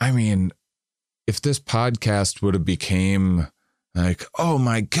 I mean, if this podcast would have became like, oh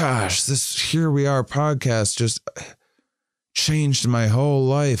my gosh, this Here We Are podcast just changed my whole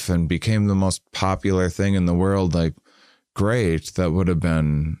life and became the most popular thing in the world, like, great, that would have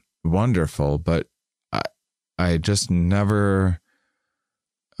been wonderful. But I just never,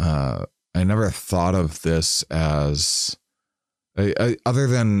 I never thought of this as other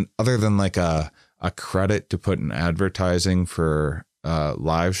than like a credit to put in advertising for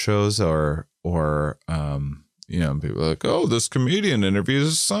live shows or people are like, oh, this comedian interviews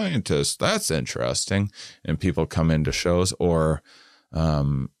a scientist. That's interesting. And people come into shows, or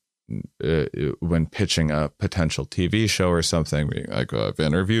when pitching a potential TV show or something, being like, oh, I've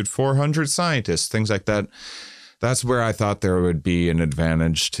interviewed 400 scientists, things like that. That's where I thought there would be an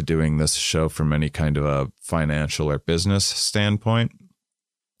advantage to doing this show from any kind of a financial or business standpoint.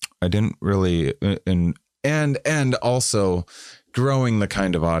 I didn't really, and also growing the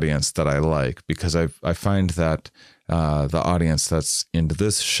kind of audience that I like, because I find that the audience that's into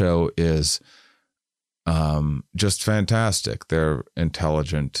this show is just fantastic. They're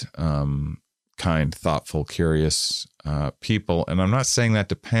intelligent, kind, thoughtful, curious people. And I'm not saying that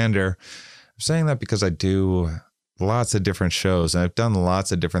to pander. I'm saying that because I do lots of different shows, and I've done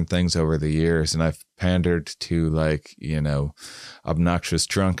lots of different things over the years, and I've pandered to obnoxious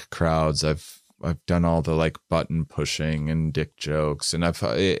drunk crowds. I've done all the like button pushing and dick jokes, and I've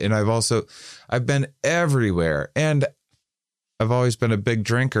been everywhere, and I've always been a big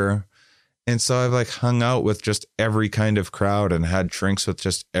drinker. And so I've like hung out with just every kind of crowd and had drinks with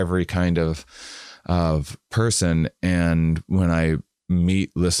just every kind of person. And when I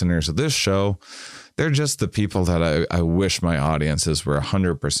meet listeners of this show, they're just the people that I wish my audiences were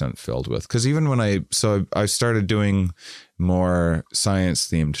 100% filled with. Because even when I started doing more science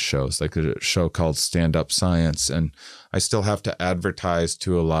themed shows, like a show called Stand Up Science, and I still have to advertise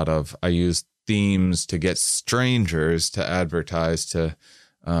to I use themes to get strangers to advertise to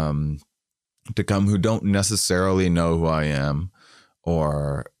come who don't necessarily know who I am,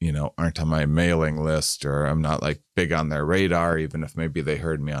 or, aren't on my mailing list, or I'm not like big on their radar, even if maybe they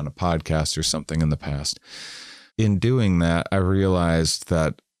heard me on a podcast or something in the past. In doing that, I realized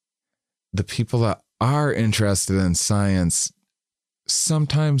that the people that are interested in science,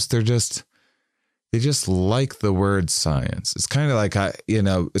 sometimes they just like the word science. It's kind of like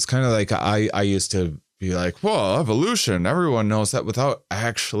I used to be like, well, evolution, everyone knows that, without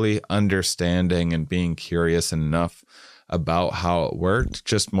actually understanding and being curious enough about how it worked.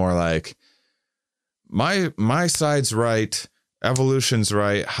 Just more like, my side's right, evolution's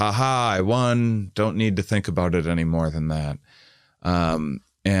right, haha, I won, don't need to think about it any more than that.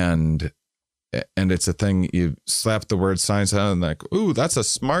 And it's a thing, you slap the word science on and like, ooh, that's a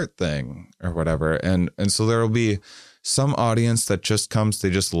smart thing or whatever. And so there will be some audience that just comes, they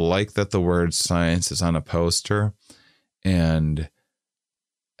just like that the word science is on a poster. And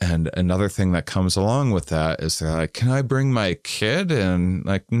another thing that comes along with that is they're like, can I bring my kid? And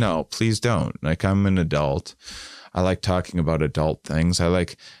like, no, please don't. Like, I'm an adult. I like talking about adult things. I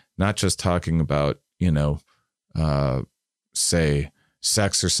like not just talking about, say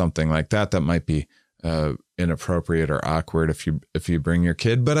sex or something like that. That might be inappropriate or awkward if you bring your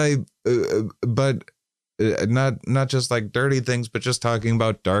kid. But not just like dirty things, but just talking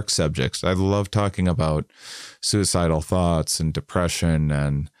about dark subjects. I love talking about suicidal thoughts and depression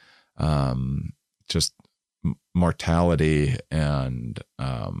and just mortality and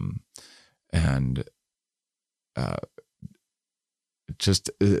just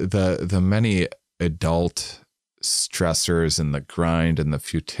the many adult stressors and the grind and the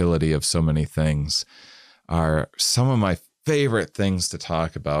futility of so many things are some of my favorite things to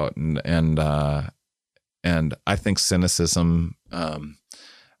talk about. And I think cynicism,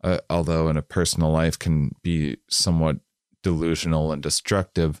 although in a personal life can be somewhat delusional and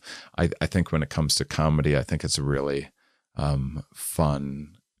destructive. I think when it comes to comedy, I think it's a really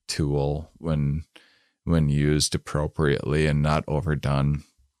fun tool when used appropriately and not overdone.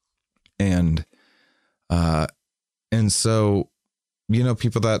 And so,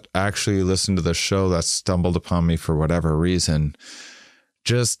 people that actually listen to the show that stumbled upon me for whatever reason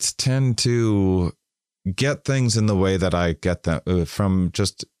just tend to get things in the way that I get them from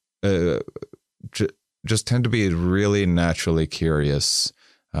just tend to be really naturally curious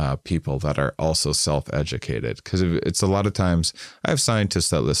people that are also self-educated. Because it's a lot of times, I have scientists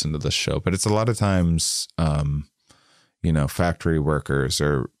that listen to this show, but it's a lot of times, factory workers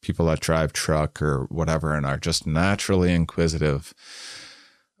or people that drive truck or whatever and are just naturally inquisitive,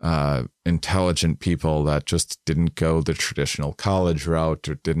 intelligent people that just didn't go the traditional college route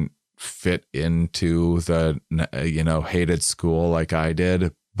or didn't fit into the, hated school like I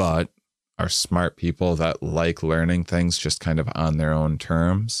did, but are smart people that like learning things just kind of on their own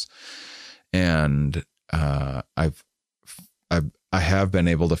terms. And I have been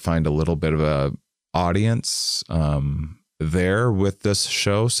able to find a little bit of a audience there with this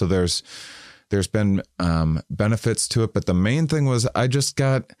show. So there's been benefits to it, but the main thing was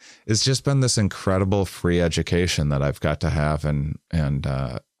it's just been this incredible free education that I've got to have, and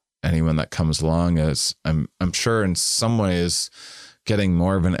anyone that comes along is, I'm sure in some ways getting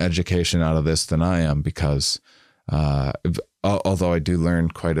more of an education out of this than I am, because although I do learn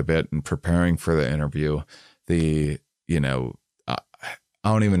quite a bit in preparing for the interview, I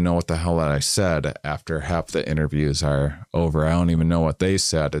don't even know what the hell that I said after half the interviews are over. I don't even know what they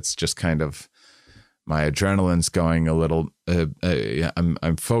said. It's just kind of my adrenaline's going a little.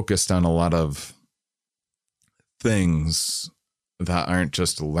 I'm focused on a lot of things that aren't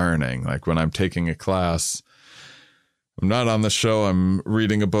just learning. Like when I'm taking a class, I'm not on the show, I'm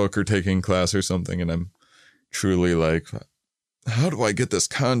reading a book or taking a class or something, and I'm truly like, how do I get this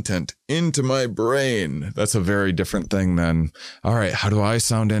content into my brain? That's a very different thing than, all right, how do I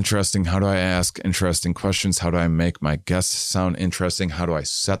sound interesting? How do I ask interesting questions? How do I make my guests sound interesting? How do I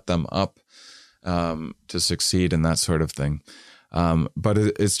set them up to succeed and that sort of thing? But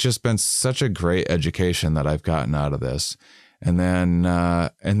it's just been such a great education that I've gotten out of this. And then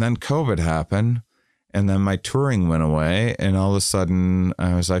COVID happened, and then my touring went away, and all of a sudden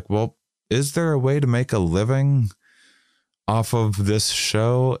I was like, well, is there a way to make a living off of this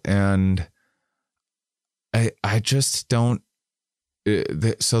show? And I just don't.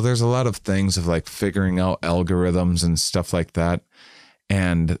 So there's a lot of things of like figuring out algorithms and stuff like that.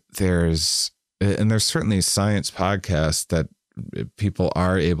 And there's certainly science podcasts that people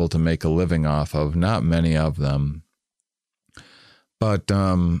are able to make a living off of, not many of them. But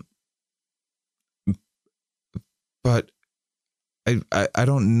I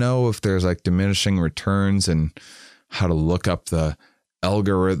don't know if there's like diminishing returns and how to look up the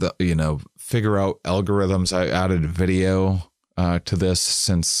algorithm, figure out algorithms. I added video to this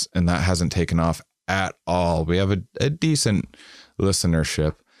and that hasn't taken off at all. We have a decent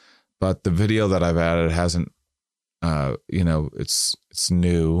listenership, but the video that I've added hasn't, it's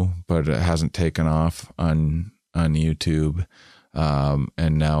new, but it hasn't taken off on YouTube.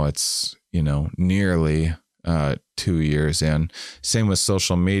 And now it's, nearly 2 years in. Same with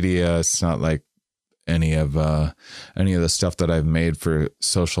social media. It's not like any of the stuff that I've made for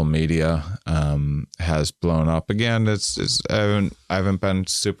social media has blown up. Again, I haven't been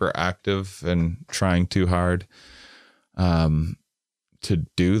super active and trying too hard to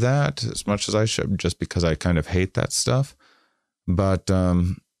do that as much as I should, just because I kind of hate that stuff. But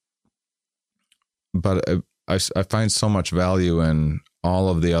I find so much value in all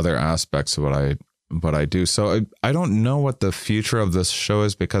of the other aspects of what I do. So I don't know what the future of this show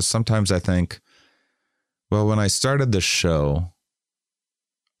is, because sometimes I think, well, when I started the show,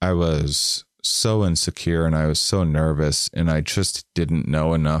 I was so insecure and I was so nervous, and I just didn't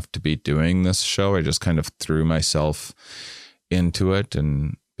know enough to be doing this show. I just kind of threw myself into it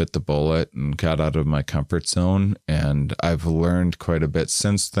and bit the bullet and got out of my comfort zone. And I've learned quite a bit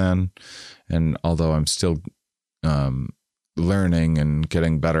since then. And although I'm still learning and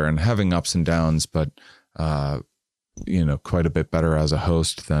getting better and having ups and downs, but quite a bit better as a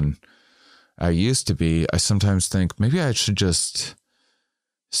host than I used to be, I sometimes think maybe I should just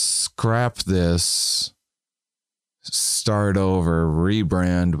scrap this, start over,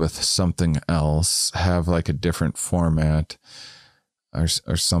 rebrand with something else, have like a different format or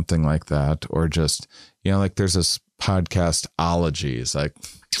something like that. Or just, like there's this podcast Ologies, like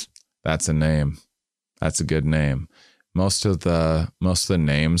that's a name. That's a good name. Most of the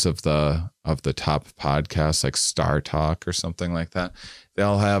names of the top podcasts, like Star Talk or something like that, they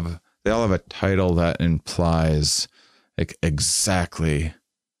all have a title that implies like exactly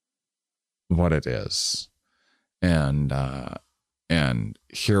what it is. And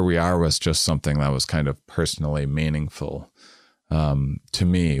here we are was just something that was kind of personally meaningful to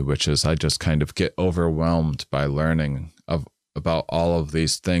me, which is I just kind of get overwhelmed by learning about all of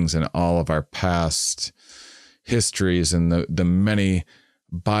these things and all of our past histories and the many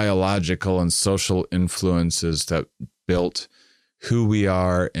biological and social influences that built who we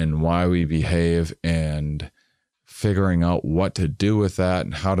are and why we behave, and figuring out what to do with that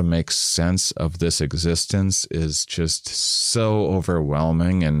and how to make sense of this existence is just so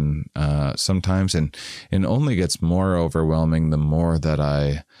overwhelming. And sometimes and only gets more overwhelming the more that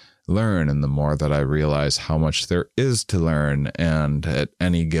I learn and the more that I realize how much there is to learn. And at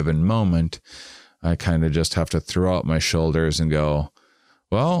any given moment, I kind of just have to throw out my shoulders and go,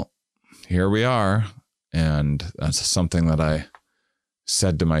 well, here we are. And that's something that I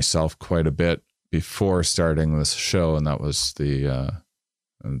said to myself quite a bit before starting this show, and that was the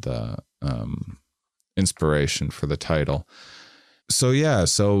inspiration for the title. So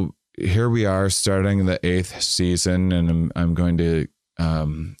here we are starting the 8th season, and I'm going to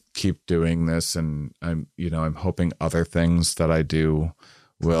keep doing this, and I'm hoping other things that I do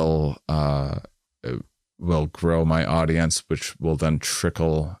will grow my audience, which will then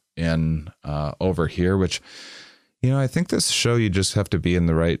trickle in over here, which I think this show you just have to be in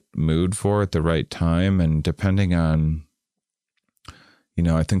the right mood for at the right time. And depending on,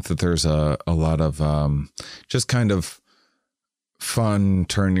 I think that there's a lot of just kind of fun,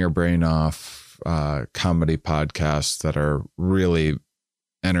 turn your brain off comedy podcasts that are really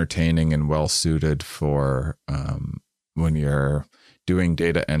entertaining and well suited for when you're doing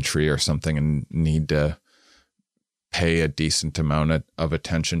data entry or something and need to pay a decent amount of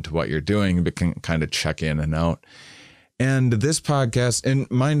attention to what you're doing, but can kind of check in and out. And this podcast,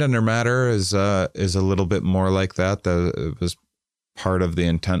 and Mind Under Matter, is a little bit more like that. It was part of the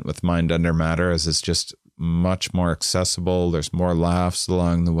intent with Mind Under Matter, as it's just much more accessible. There's more laughs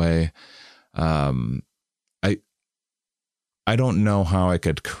along the way. I don't know how I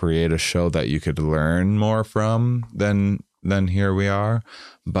could create a show that you could learn more from than Here We Are,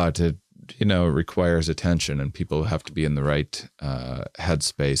 but it requires attention, and people have to be in the right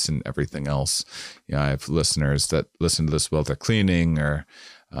headspace and everything else. I have listeners that listen to this while they're cleaning or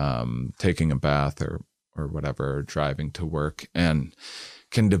taking a bath or whatever, or driving to work, and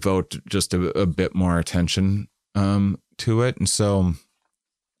can devote just a bit more attention to it. And so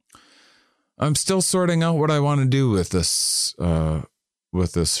I'm still sorting out what I want to do with this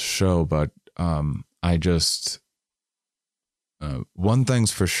show, but I just one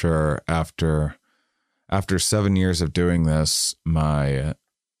thing's for sure, after 7 years of doing this, my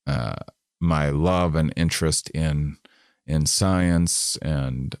love and interest in science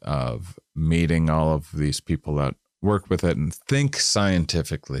and of meeting all of these people that work with it and think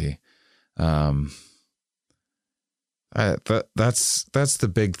scientifically, that's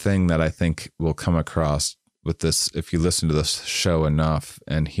the big thing that I think will come across with this if you listen to this show enough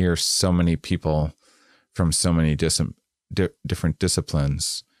and hear so many people from so many different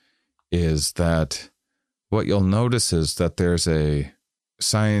disciplines, is that what you'll notice is that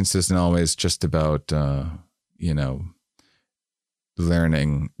science isn't always just about,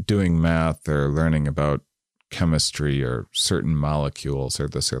 learning, doing math or learning about chemistry or certain molecules or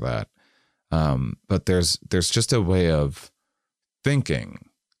this or that. But there's just a way of thinking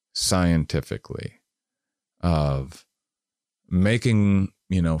scientifically, of making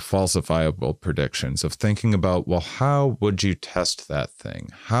falsifiable predictions, of thinking about, well, how would you test that thing?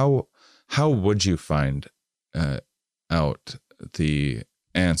 How would you find out the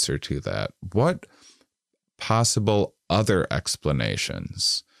answer to that? What possible other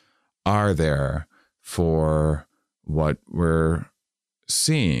explanations are there for what we're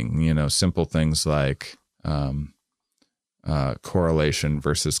seeing? Simple things like correlation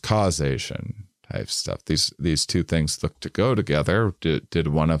versus causation type stuff. These two things look to go together. Did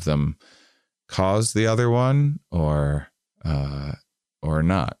one of them cause the other one, or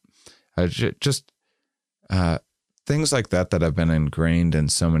not? Just things like that have been ingrained in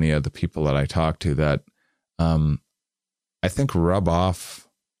so many of the people that I talk to that I think rub off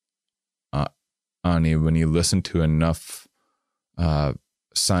on you when you listen to enough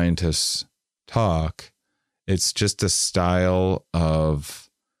scientists talk. It's just a style of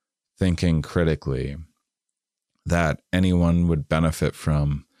thinking critically that anyone would benefit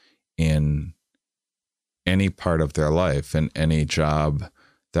from in any part of their life and any job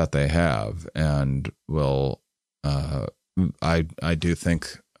that they have, and will I do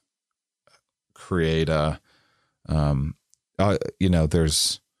think create a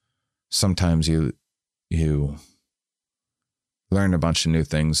there's sometimes you learn a bunch of new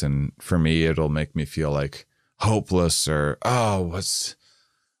things. And for me, it'll make me feel like hopeless or, oh,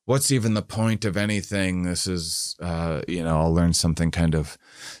 what's even the point of anything? This is, I'll learn something kind of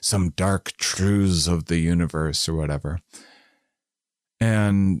some dark truths of the universe or whatever.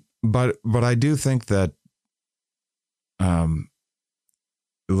 But I do think that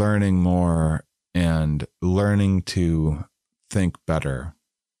learning more and learning to think better,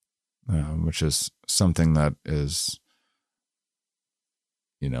 which is something that is,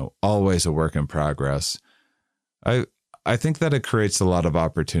 always a work in progress. I think that it creates a lot of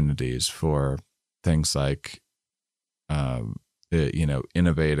opportunities for things like,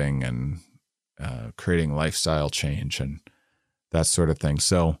 innovating and creating lifestyle change and that sort of thing.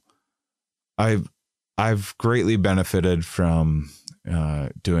 So I've greatly benefited from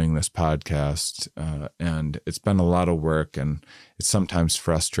doing this podcast, and it's been a lot of work, and it's sometimes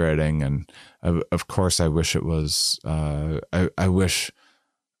frustrating. And of course, I wish it was. I wish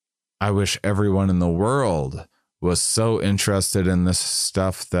everyone in the world was so interested in this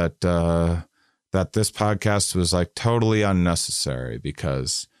stuff that this podcast was like totally unnecessary,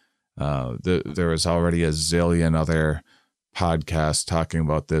 because there was already a zillion other podcasts talking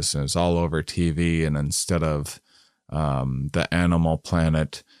about this, and it's all over TV. And instead of the Animal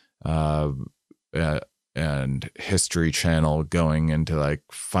Planet and History Channel going into like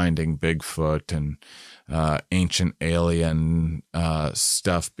finding Bigfoot and ancient alien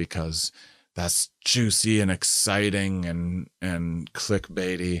stuff, because that's juicy and exciting and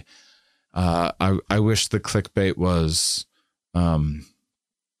clickbaity. I wish the clickbait was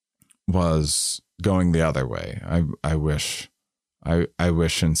going the other way. I wish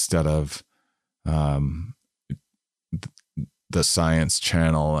instead of the Science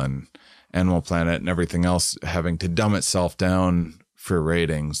Channel and Animal Planet and everything else having to dumb itself down for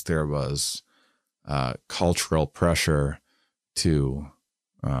ratings, there was cultural pressure to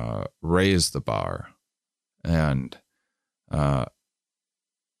raise the bar. And I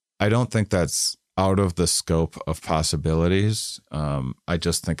don't think that's out of the scope of possibilities. I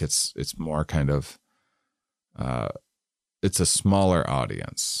just think it's more kind of it's a smaller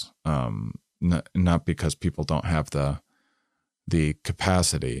audience, not because people don't have the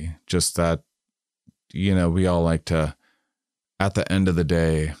capacity, just that we all like to, at the end of the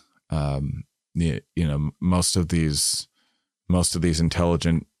day, most of these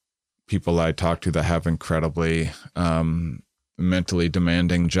intelligent people I talk to that have incredibly mentally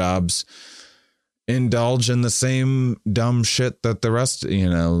demanding jobs indulge in the same dumb shit that the rest,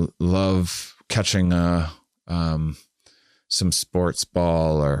 love catching some sports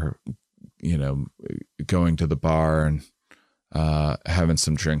ball, or, going to the bar and having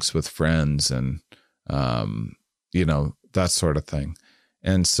some drinks with friends and, that sort of thing.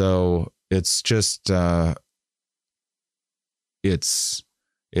 And so it's just, it's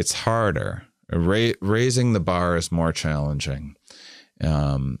harder. Raising the bar is more challenging.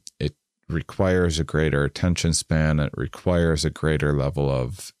 It requires a greater attention span. It requires a greater level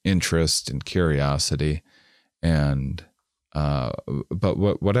of interest and curiosity. And, but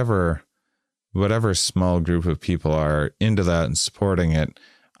whatever small group of people are into that and supporting it,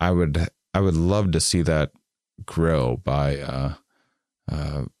 I would love to see that grow by,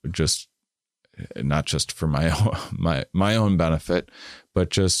 just not just for my own benefit, but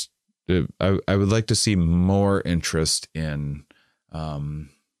just I would like to see more interest in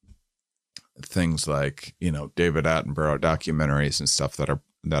things like David Attenborough documentaries and stuff that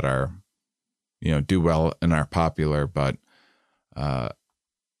are do well and are popular. But I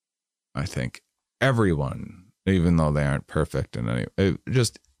think everyone, even though they aren't perfect in any,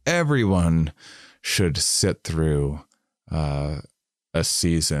 just everyone should sit through a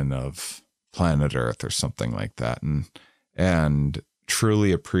season of Planet Earth or something like that, and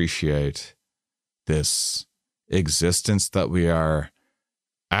truly appreciate this existence that we are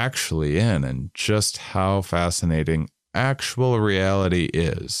actually in, and just how fascinating actual reality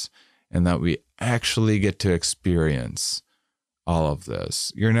is, and that we actually get to experience all of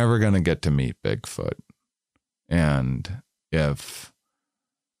this. You're never going to get to meet Bigfoot. And if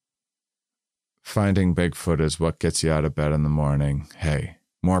finding Bigfoot is what gets you out of bed in the morning, hey,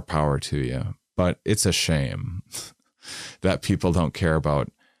 more power to you. But it's a shame that people don't care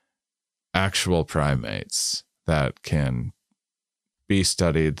about actual primates that can be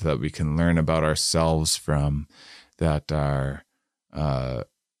studied, that we can learn about ourselves from, that are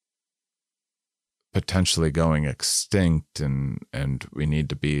potentially going extinct, and we need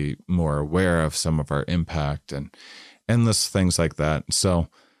to be more aware of some of our impact and endless things like that. So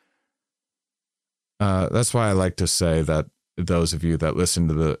that's why I like to say that those of you that listen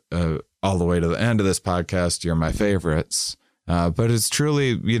to the all the way to the end of this podcast, you're my favorites. But it's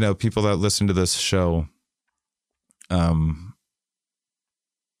truly, people that listen to this show,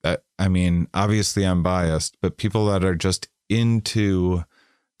 obviously I'm biased, but people that are just into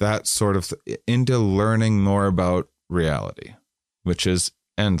that sort of, into learning more about reality, which is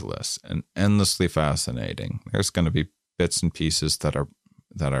endless and endlessly fascinating. There's going to be bits and pieces that are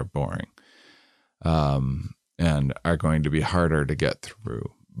boring, and are going to be harder to get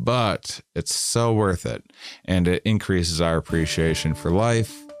through, but it's so worth it. And it increases our appreciation for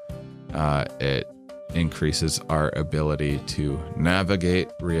life. It increases our ability to navigate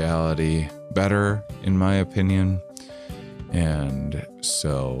reality better, in my opinion. And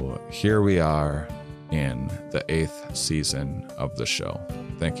so here we are in the 8th season of the show.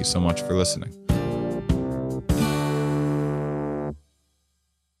 Thank you so much for listening.